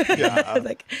much. on. Yeah.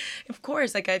 Like, of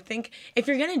course, like I think if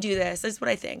you're gonna do this is what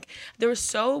I think. There was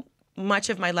so much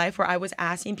of my life where I was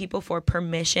asking people for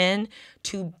permission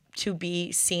to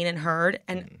be seen and heard,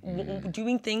 and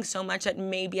doing things so much that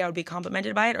maybe I would be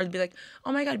complimented by it, or be like,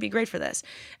 oh my God, it'd be great for this.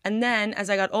 And then as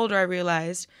I got older, I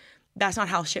realized that's not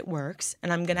how shit works.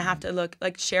 And I'm going to have to look,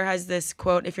 like Cher has this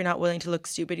quote, if you're not willing to look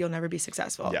stupid, you'll never be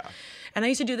successful. Yeah. And I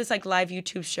used to do this like live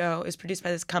YouTube show. It was produced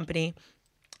by this company.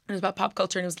 It was about pop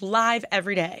culture, and it was live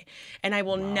every day. And I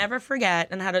will never forget,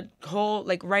 and I had a whole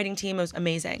like writing team. It was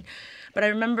amazing. But I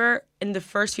remember in the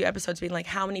first few episodes being like,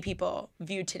 how many people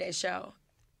viewed today's show?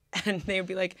 And they would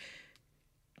be like,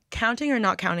 counting or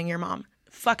not counting your mom?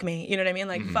 Fuck me. You know what I mean?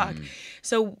 Like, fuck.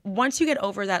 So once you get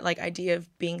over that like idea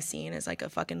of being seen as like a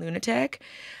fucking lunatic,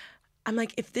 I'm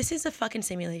like, if this is a fucking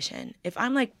simulation, if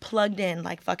I'm like plugged in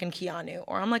like fucking Keanu,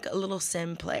 or I'm like a little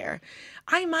sim player,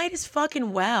 I might as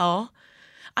fucking well.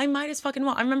 I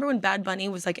remember when Bad Bunny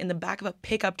was like in the back of a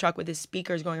pickup truck with his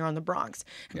speakers going around the Bronx.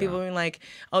 And people being like,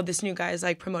 oh, this new guy is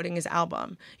like promoting his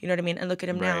album. You know what I mean? And look at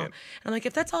him now. And I'm like,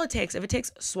 if that's all it takes, if it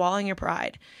takes swallowing your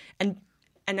pride and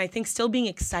I think still being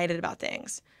excited about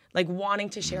things, like wanting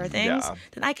to share things,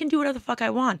 then I can do whatever the fuck I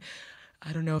want.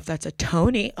 I don't know if that's a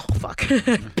Tony. Oh, fuck.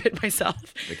 Bit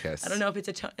myself. The kiss. I don't know if it's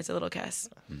it's a little kiss.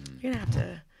 You're going to have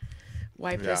to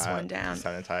wipe this one down.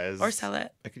 Sanitize. Or sell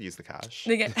it. I could use the cash.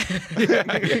 The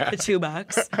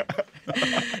 $2.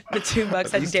 The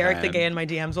 $2 that Derek the gay in my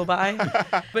DMs will buy.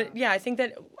 But yeah, I think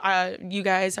that you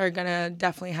guys are going to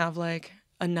definitely have like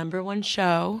a #1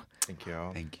 show. Thank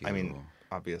you. Thank you. I mean,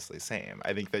 obviously, same.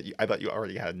 I think that I thought you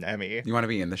already had an Emmy. You want to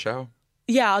be in the show?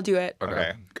 Yeah, I'll do it.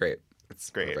 Okay. Great. It's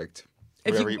great. Perfect.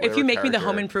 If you make me the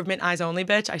home improvement eyes only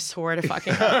bitch, I swear to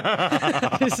fucking God.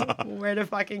 I swear to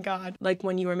fucking God. Like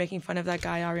when you were making fun of that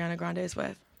guy Ariana Grande is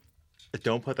with.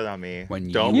 Don't put that on me.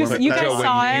 When Don't you put guys that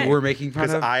saw on it? You were making fun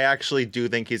Because of. I actually do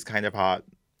think he's kind of hot.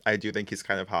 I do think he's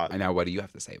kind of hot. I know. What do you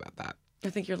have to say about that?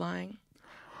 I think you're lying.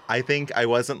 I think I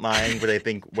wasn't lying, but I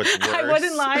think what's worse. I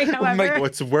wasn't lying, however.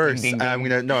 What's worse? Ding, ding,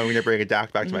 ding. I'm gonna bring it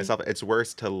back to myself. It's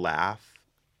worse to laugh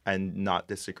and not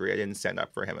disagree. I didn't stand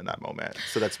up for him in that moment,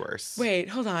 so that's worse. Wait,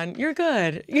 hold on. You're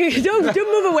good. Don't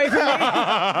move away from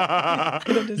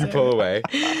me. You pull away.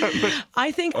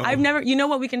 I think I've never. You know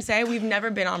what we can say? We've never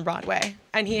been on Broadway,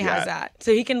 and he has that.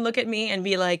 So he can look at me and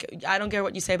be like, "I don't care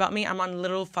what you say about me. I'm on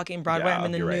little fucking Broadway. I'm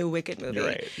in the new Wicked movie." You're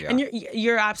right. Yeah. And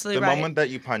you're absolutely The right. moment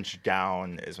that you punch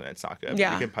down is when it's not good.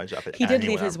 Yeah. You can punch up at He did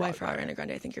anyone leave his on wife for Broadway. Ariana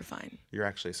Grande. I think you're fine. You're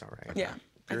actually so right. Yeah.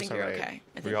 I think so you're right. okay.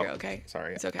 I think you're okay.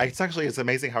 Sorry. It's okay. It's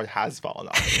amazing how it has fallen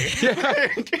off me.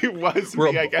 It was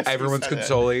me, I guess. Everyone's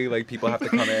consoling. Like people have to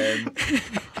come in.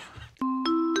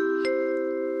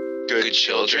 Good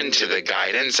children to the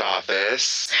guidance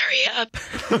office. Hurry up.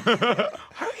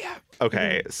 Hurry up.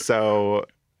 Okay, so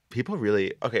people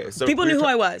really. Okay, so People knew who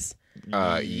I was.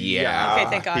 Yeah. Okay,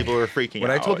 thank God. People were freaking out.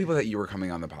 When I told people that you were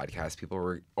coming on the podcast, people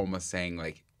were almost saying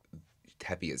like,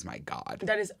 Tefi is my god.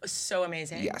 That is so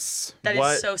amazing. Yes. That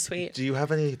is so sweet. Do you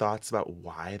have any thoughts about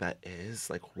why that is?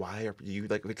 Like, why are you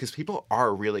like? Because people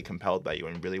are really compelled by you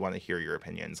and really want to hear your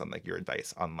opinions on like your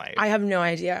advice on life. I have no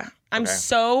idea. I'm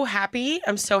so happy.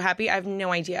 I have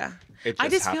no idea. I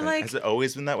just happened. feel like Has it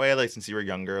always been that way? Like since you were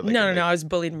younger? Like, no. I was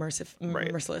bullied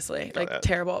mercilessly, like it.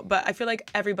 terrible. But I feel like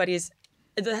everybody's.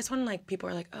 That's when like people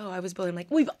are like, "Oh, I was bullied." I'm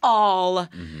like, we've all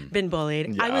been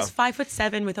bullied. Yeah. I was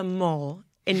 5'7" with a mole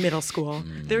in middle school.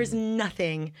 There is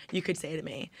nothing you could say to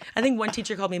me. I think one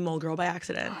teacher called me mole girl by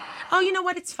accident. Oh, you know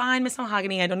what? It's fine, Miss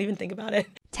Mahogany. I don't even think about it.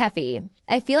 Tefi,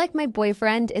 I feel like my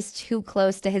boyfriend is too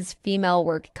close to his female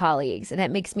work colleagues, and it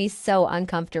makes me so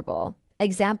uncomfortable.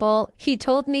 Example, he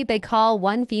told me they call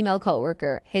one female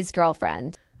coworker his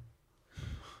girlfriend.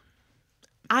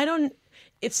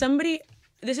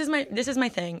 This is my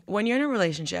thing. When you're in a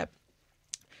relationship,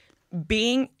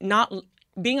 being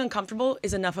uncomfortable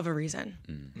is enough of a reason.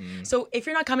 So if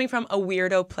you're not coming from a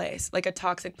weirdo place, like a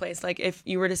toxic place, like if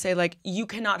you were to say like, you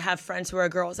cannot have friends who are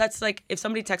girls, that's like if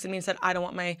somebody texted me and said, I don't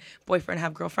want my boyfriend to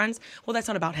have girlfriends, well, that's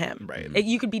not about him. Right.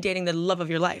 You could be dating the love of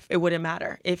your life. It wouldn't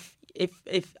matter. If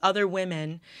other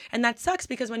women, and that sucks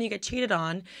because when you get cheated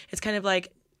on, it's kind of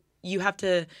like you have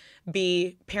to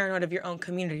be paranoid of your own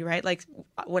community, right? Like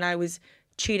when I was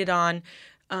cheated on,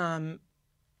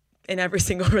 in every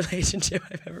single relationship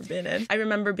I've ever been in, I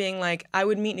remember being like, I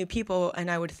would meet new people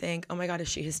and I would think, oh my God, is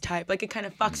she his type? Like it kind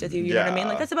of fucks with you, you know what I mean?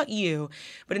 Like that's about you.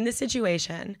 But in this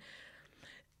situation,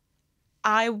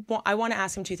 I want to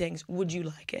ask him two things. Would you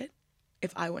like it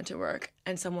if I went to work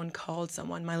and someone called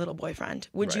someone my little boyfriend?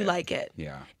 Would you like it?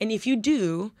 Yeah. And if you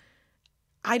do,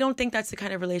 I don't think that's the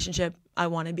kind of relationship I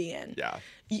want to be in. Yeah.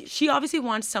 She obviously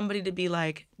wants somebody to be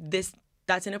like, this,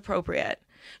 that's inappropriate.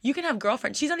 You can have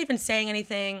girlfriends. She's not even saying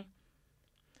anything.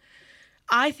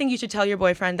 I think you should tell your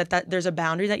boyfriend that there's a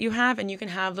boundary that you have and you can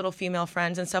have little female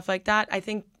friends and stuff like that. I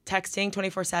think texting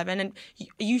 24/7, and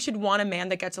you should want a man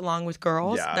that gets along with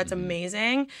girls. Yeah. That's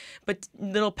amazing. But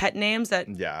little pet names that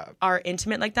are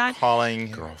intimate like that.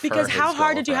 Calling because how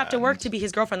hard did you have to work to be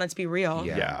his girlfriend? Let's be real.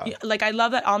 Yeah. Like, I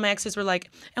love that all my exes were like,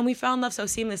 and we fell in love so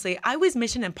seamlessly. I was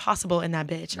Mission Impossible in that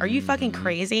bitch. Are you fucking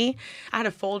crazy? I had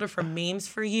a folder for memes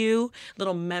for you,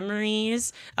 little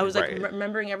memories. I was like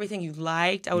remembering everything you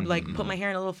liked. I would like put my hair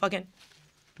in a little fucking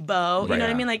bow. You know what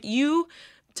I mean? Like,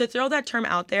 to throw that term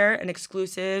out there, an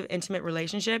exclusive, intimate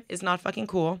relationship, is not fucking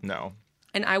cool. No.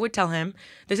 And I would tell him,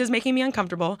 this is making me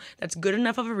uncomfortable. That's good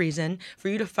enough of a reason for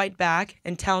you to fight back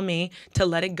and tell me to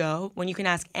let it go when you can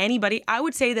ask anybody. I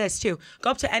would say this too. Go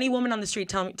up to any woman on the street,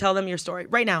 tell them your story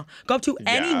right now. Go up to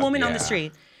any woman on the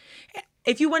street.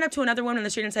 If you went up to another woman on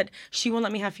the street and said, she won't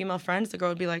let me have female friends, the girl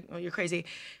would be like, oh, you're crazy.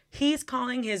 He's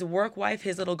calling his work wife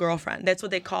his little girlfriend. That's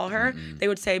what they call her. They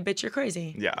would say, bitch, you're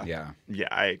crazy. Yeah,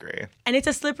 I agree. And it's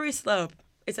a slippery slope.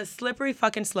 It's a slippery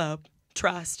fucking slope.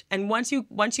 Trust. And once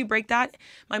you break that,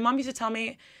 my mom used to tell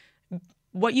me,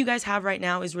 what you guys have right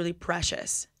now is really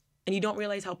precious. And you don't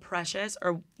realize how precious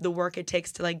or the work it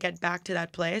takes to like get back to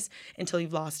that place until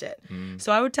you've lost it.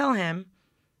 So I would tell him,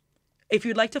 if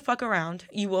you'd like to fuck around,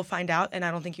 you will find out, and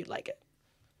I don't think you'd like it.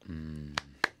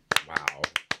 Wow.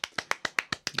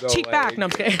 So, cheek back. No,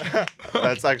 I'm kidding.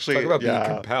 That's actually talk about being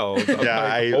compelled.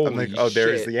 I'm like, oh,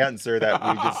 there's the answer that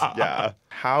we just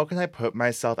How can I put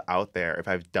myself out there if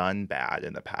I've done bad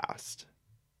in the past?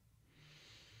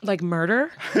 Like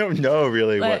murder? I don't know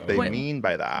really what they mean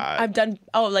by that.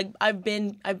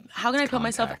 How can I put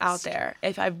myself out there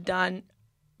if I've done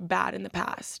bad in the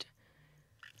past?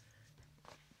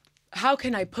 How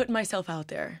can I put myself out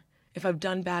there if I've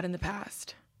done bad in the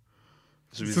past?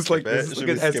 This is like an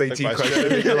SAT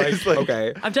question. You're like,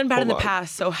 okay. I've done bad in the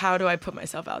past, so how do I put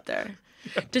myself out there?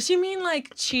 Does she mean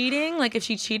like cheating? Like if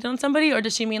she cheated on somebody? Or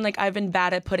does she mean like I've been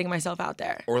bad at putting myself out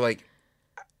there? Or like...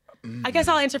 I guess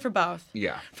I'll answer for both.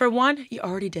 Yeah. For one, you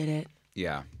already did it.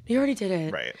 Yeah. You already did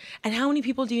it. Right. And how many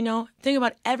people do you know? Think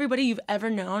about everybody you've ever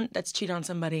known that's cheated on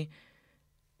somebody.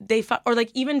 Or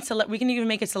like even, we can even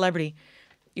make it celebrity.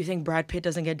 You think Brad Pitt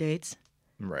doesn't get dates?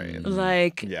 Right.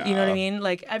 Like, you know what I mean?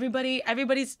 Like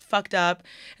everybody's fucked up.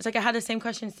 It's like I had the same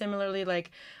question similarly,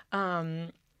 like, I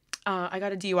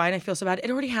got a DUI and I feel so bad.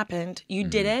 It already happened. You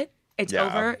did it. It's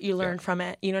over. You learned from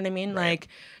it. You know what I mean? Right. Like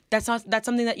that's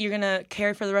something that you're gonna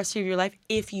carry for the rest of your life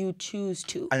if you choose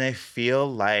to. And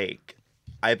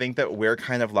I think that we're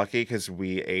kind of lucky because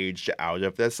we aged out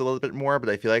of this a little bit more, but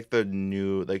I feel like the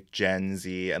new like Gen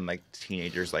Z and like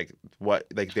teenagers, like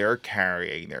they're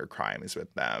carrying their crimes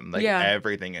with them. Like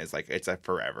everything is like, it's a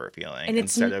forever feeling and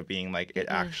instead of being like, it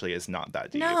actually is not that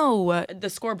deep. No, the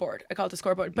scoreboard. I call it the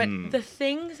scoreboard. But the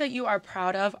things that you are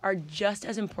proud of are just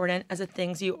as important as the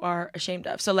things you are ashamed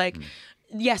of. So like,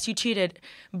 yes, you cheated,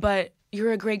 but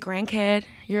you're a great grandkid.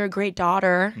 You're a great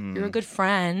daughter. You're a good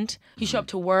friend. You show up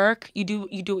to work. You do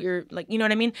what you're like, you know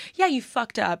what I mean? Yeah, you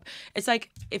fucked up. It's like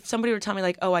if somebody were to tell me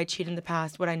like, oh, I cheated in the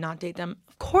past, would I not date them?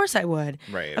 Of course I would.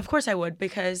 Right. Of course I would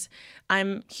because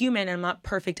I'm human and I'm not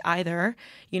perfect either.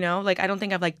 You know, like I don't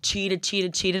think I've like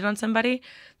cheated on somebody,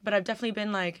 but I've definitely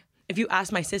been like, if you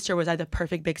ask my sister, was I the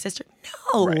perfect big sister?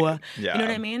 No. Right. Yeah. You know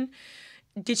what I mean?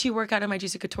 Did she work out in my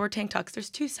Juicy Couture tank tops? There's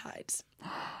two sides.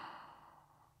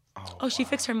 Oh, she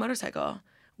fixed her motorcycle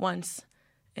once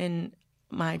in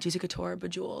my Juicy Couture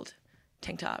bejeweled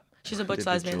tank top. She's a butch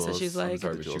lesbian, so she's like... I'm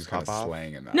sorry, but she was kind of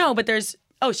slaying in that. No, but there's...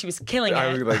 Oh, she was killing it.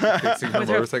 I was like fixing her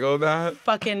motorcycle with that.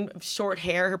 Fucking short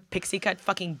hair, her pixie cut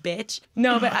fucking bitch.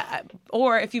 No, but...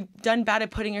 or if you've done bad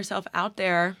at putting yourself out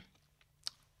there,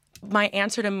 my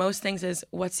answer to most things is,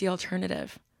 what's the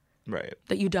alternative? Right.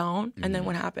 That you don't, and then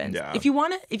what happens? Yeah. If you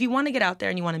want to get out there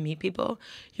and you want to meet people,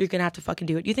 you're gonna have to fucking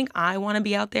do it. You think I want to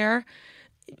be out there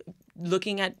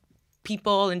looking at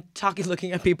people and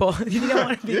looking at people? You don't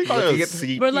want to be looking at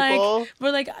people.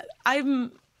 We're like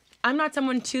I'm not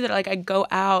someone too that like I go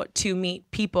out to meet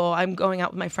people. I'm going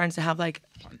out with my friends to have like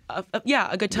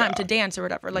a good time to dance or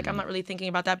whatever. Like I'm not really thinking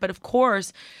about that, but of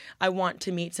course I want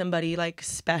to meet somebody like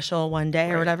special one day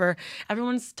or whatever.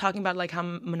 Everyone's talking about like how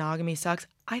monogamy sucks.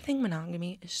 I think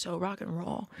monogamy is so rock and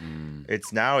roll.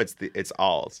 It's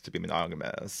all to be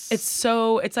monogamous.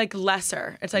 It's like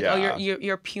lesser. It's like, oh,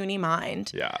 your puny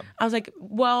mind. Yeah. I was like,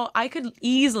 well, I could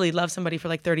easily love somebody for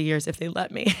like 30 years if they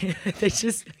let me. They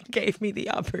just gave me the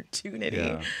opportunity.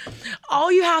 Yeah.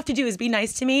 All you have to do is be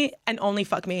nice to me and only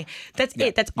fuck me. That's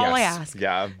it. That's all I ask.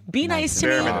 Yeah. Be nice to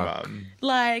me. Minimum.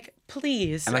 Like,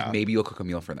 please. And like maybe you'll cook a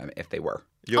meal for them if they were.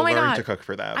 You'll Oh my learn God. to cook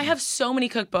for them. I have so many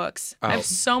cookbooks. Oh. I have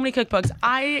so many cookbooks.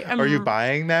 Are you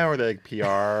buying them or are they like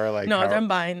PR? Like No, how... I'm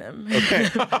buying them. Okay.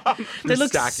 They look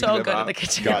stacking so them good in up. the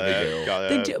kitchen. Got They it. do. Got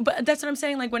They it. do, but that's what I'm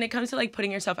saying. Like when it comes to like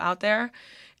putting yourself out there,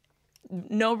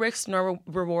 no risk nor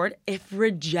reward. If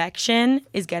rejection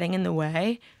is getting in the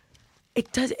way,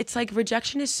 it's like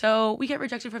rejection is so, we get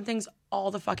rejected from things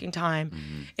all the fucking time.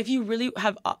 Mm-hmm. If you really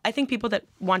have, I think people that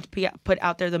want to be put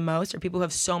out there the most, or people who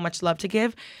have so much love to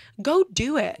give, go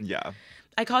do it. Yeah.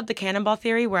 I call it the cannonball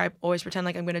theory, where I always pretend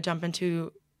like I'm going to jump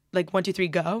into like 1, 2, 3,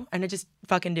 go, and I just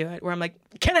fucking do it. Where I'm like,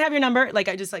 can I have your number? Like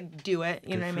I just like do it.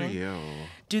 You know what I mean? You.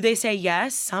 Do they say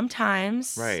yes?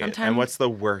 Sometimes. Right. Sometimes. And what's the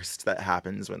worst that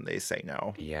happens when they say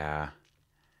no? Yeah.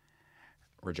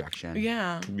 Rejection.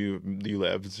 Yeah. You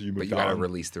lived. You moved But you gotta on.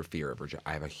 release their fear of rejection.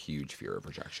 I have a huge fear of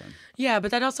rejection. Yeah,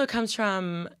 but that also comes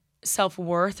from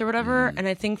self-worth or whatever. Mm. And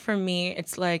I think for me,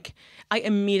 it's like I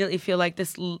immediately feel like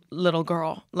this little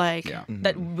girl, like Yeah.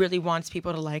 that really wants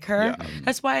people to like her. Yeah.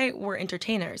 That's why we're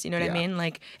entertainers. You know what I Yeah. mean?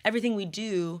 Like everything we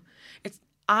do,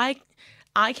 I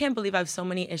can't believe I have so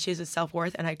many issues with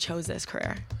self-worth, and I chose this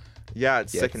career. Yeah,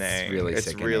 it's Yeah, it's sickening. really it's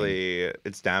sickening. really,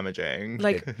 it's damaging.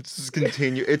 Like- it's just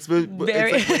continue. It's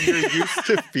Very- it's like when you're used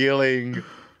to feeling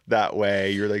that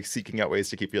way, you're like seeking out ways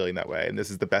to keep feeling that way, and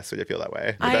this is the best way to feel that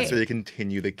way. The best way to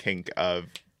continue the kink of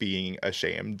being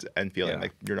ashamed and feeling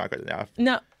like you're not good enough.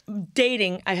 No,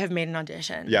 dating, I have made an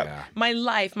audition. Yeah. Yeah. My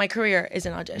life, my career is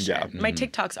an audition. Yeah. My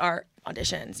TikToks are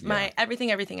auditions. My everything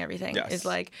Yes. is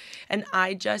like, and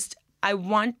I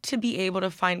want to be able to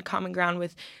find common ground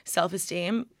with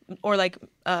self-esteem, or like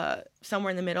somewhere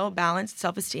in the middle, balanced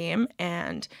self-esteem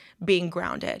and being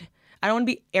grounded. I don't want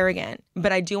to be arrogant,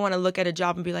 but I do want to look at a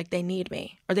job and be like, they need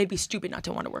me, or they'd be stupid not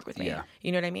to want to work with me. Yeah.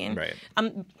 You know what I mean? Right.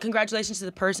 Congratulations to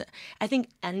the person. I think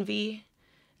envy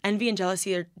and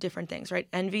jealousy are different things, right?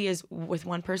 Envy is with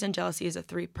one person, jealousy is a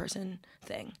 3-person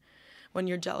thing. When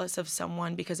you're jealous of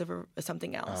someone because of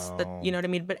something else, that you know what I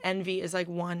mean. But envy is like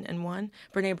 1 and 1.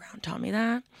 Brene Brown taught me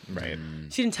that. Right.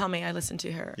 She didn't tell me. I listened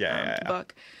to her Yeah.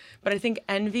 book. But I think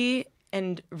envy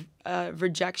and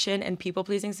rejection and people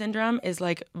pleasing syndrome is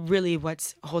like really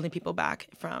what's holding people back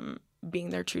from being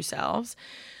their true selves.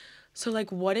 So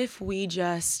like, what if we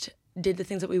just did the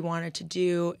things that we wanted to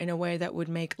do in a way that would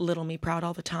make little me proud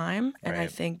all the time? And I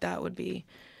Right. think that would be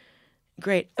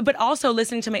great. But also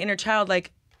listening to my inner child,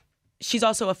 like, she's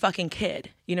also a fucking kid.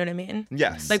 You know what I mean?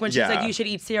 Yes. Like when she's Yeah. like, you should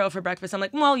eat cereal for breakfast. I'm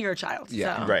like, well, you're a child.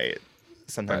 Yeah. So. Right.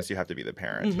 Sometimes you have to be the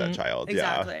parent to that child.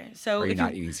 Exactly. Yeah. So Are you if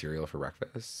not eating cereal for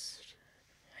breakfast?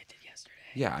 I did yesterday.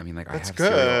 Yeah, I mean, like That's I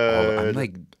have cereal. I'm good.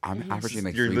 like, I'm averaging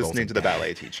like You're 3 bowls listening a to the day.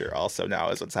 ballet teacher also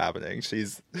now is what's happening.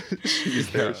 She's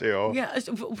there too. Yeah.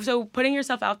 So putting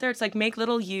yourself out there, it's like make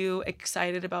little you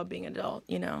excited about being an adult.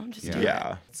 You know, just do it.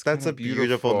 Yeah. That's a kinda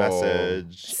beautiful beautiful.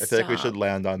 message. I feel like we Stop. should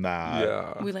land on that.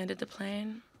 Yeah. We landed the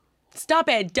plane. Stop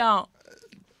it! Don't.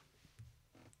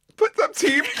 Put some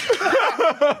team.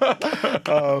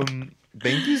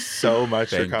 Thank you so much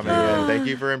for Thank coming you. in. Thank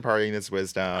you for imparting this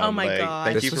wisdom. Oh my God.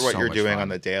 Thank This you for was what so you're much doing fun. on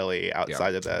the daily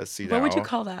outside of this. You know, What would you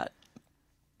call that?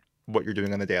 what you're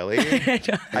doing on the daily. I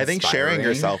think sharing Inspiring.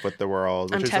 yourself with the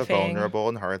world, which I'm is a Tefi. vulnerable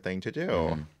and hard thing to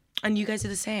do. And you guys are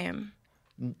the same.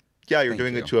 Yeah, you're Thank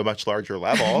doing you. it to a much larger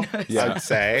level. I'd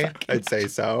say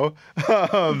so.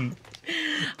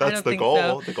 That's the think goal.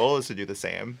 so. The goal is to do the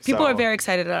same. People So are very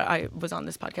excited that I was on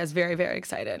this podcast. Very, very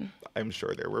excited. I'm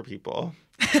sure there were people.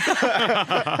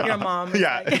 Your mom. was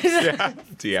Yeah. like- yeah.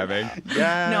 DMing.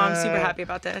 Yeah. No, I'm super happy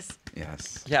about this.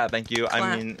 Yes. Yeah, thank you. I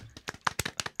Clap. mean,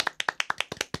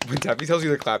 When Tefi tells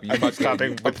you to clap, you I'm fucking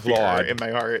clapping with fear applaud. in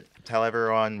my heart. Tell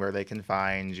everyone where they can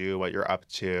find you, what you're up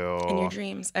to. In your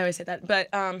dreams. I always say that. But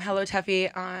hello,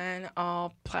 Tefi, on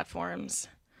all platforms.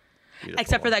 Beautiful.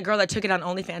 Except for that girl that took it on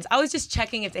OnlyFans. I was just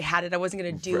checking if they had it. I wasn't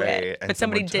going to do Right, it. and But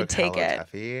somebody someone did took take Hello it.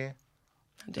 Taffy. How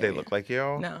Do dare they you. look like you?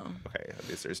 No. Okay, at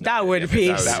least there's no That would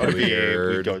video. be That would be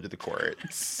weird. we'd go to the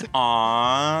courts.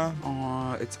 Aww.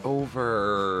 Aw, it's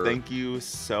over. Thank you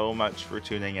so much for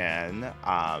tuning in.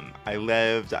 I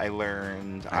lived, I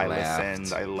learned, I laughed.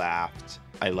 listened, I laughed,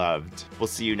 I loved. We'll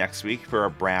see you next week for a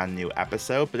brand new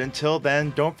episode. But until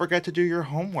then, don't forget to do your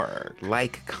homework.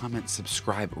 Like, comment,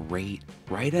 subscribe, rate,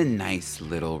 write a nice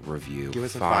little review. Give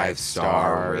us a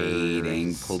 5-star 5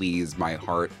 rating, stars. please. My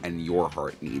heart and your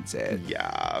heart needs it.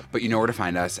 Yeah. But you know where to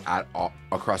find us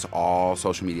across all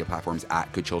social media platforms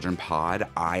at Good Children Pod.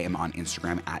 I am on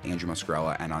Instagram at Andrew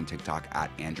Muscarella and on TikTok at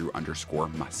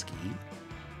Andrew_Muskie.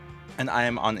 And I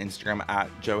am on Instagram at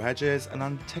Joe Hedges and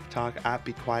on TikTok at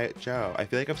Be Quiet Joe. I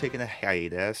feel like I've taken a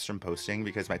hiatus from posting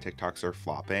because my TikToks are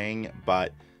flopping,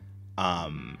 but I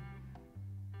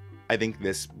think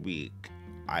this week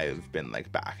I've been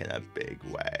like back in a big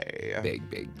way.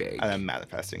 Big. And I'm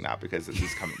manifesting that because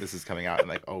this is coming out in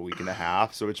like a week and a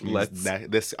half. So which means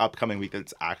this upcoming week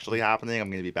that's actually happening, I'm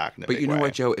going to be back in a big way. But you know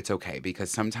what, Joe? It's okay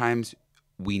because sometimes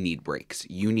we need breaks.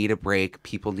 You need a break.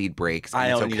 People need breaks. And I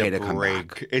don't it's okay need a to come break.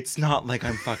 back. It's not like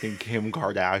I'm fucking Kim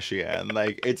Kardashian.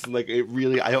 Like it's like it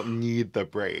really. I don't need the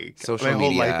break. Social My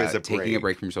media, whole life is taking a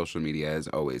break from social media is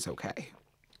always okay.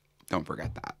 Don't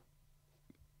forget that.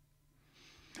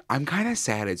 I'm kind of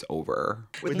sad it's over.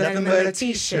 With nothing but a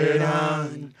t-shirt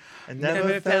on, I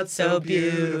never felt so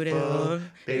beautiful,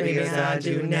 baby, as I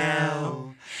do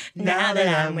now. Now that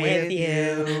I'm with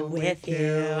you, with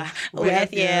you,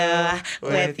 with you,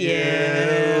 with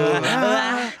you.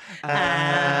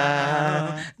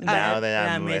 Now that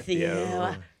I'm with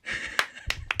you.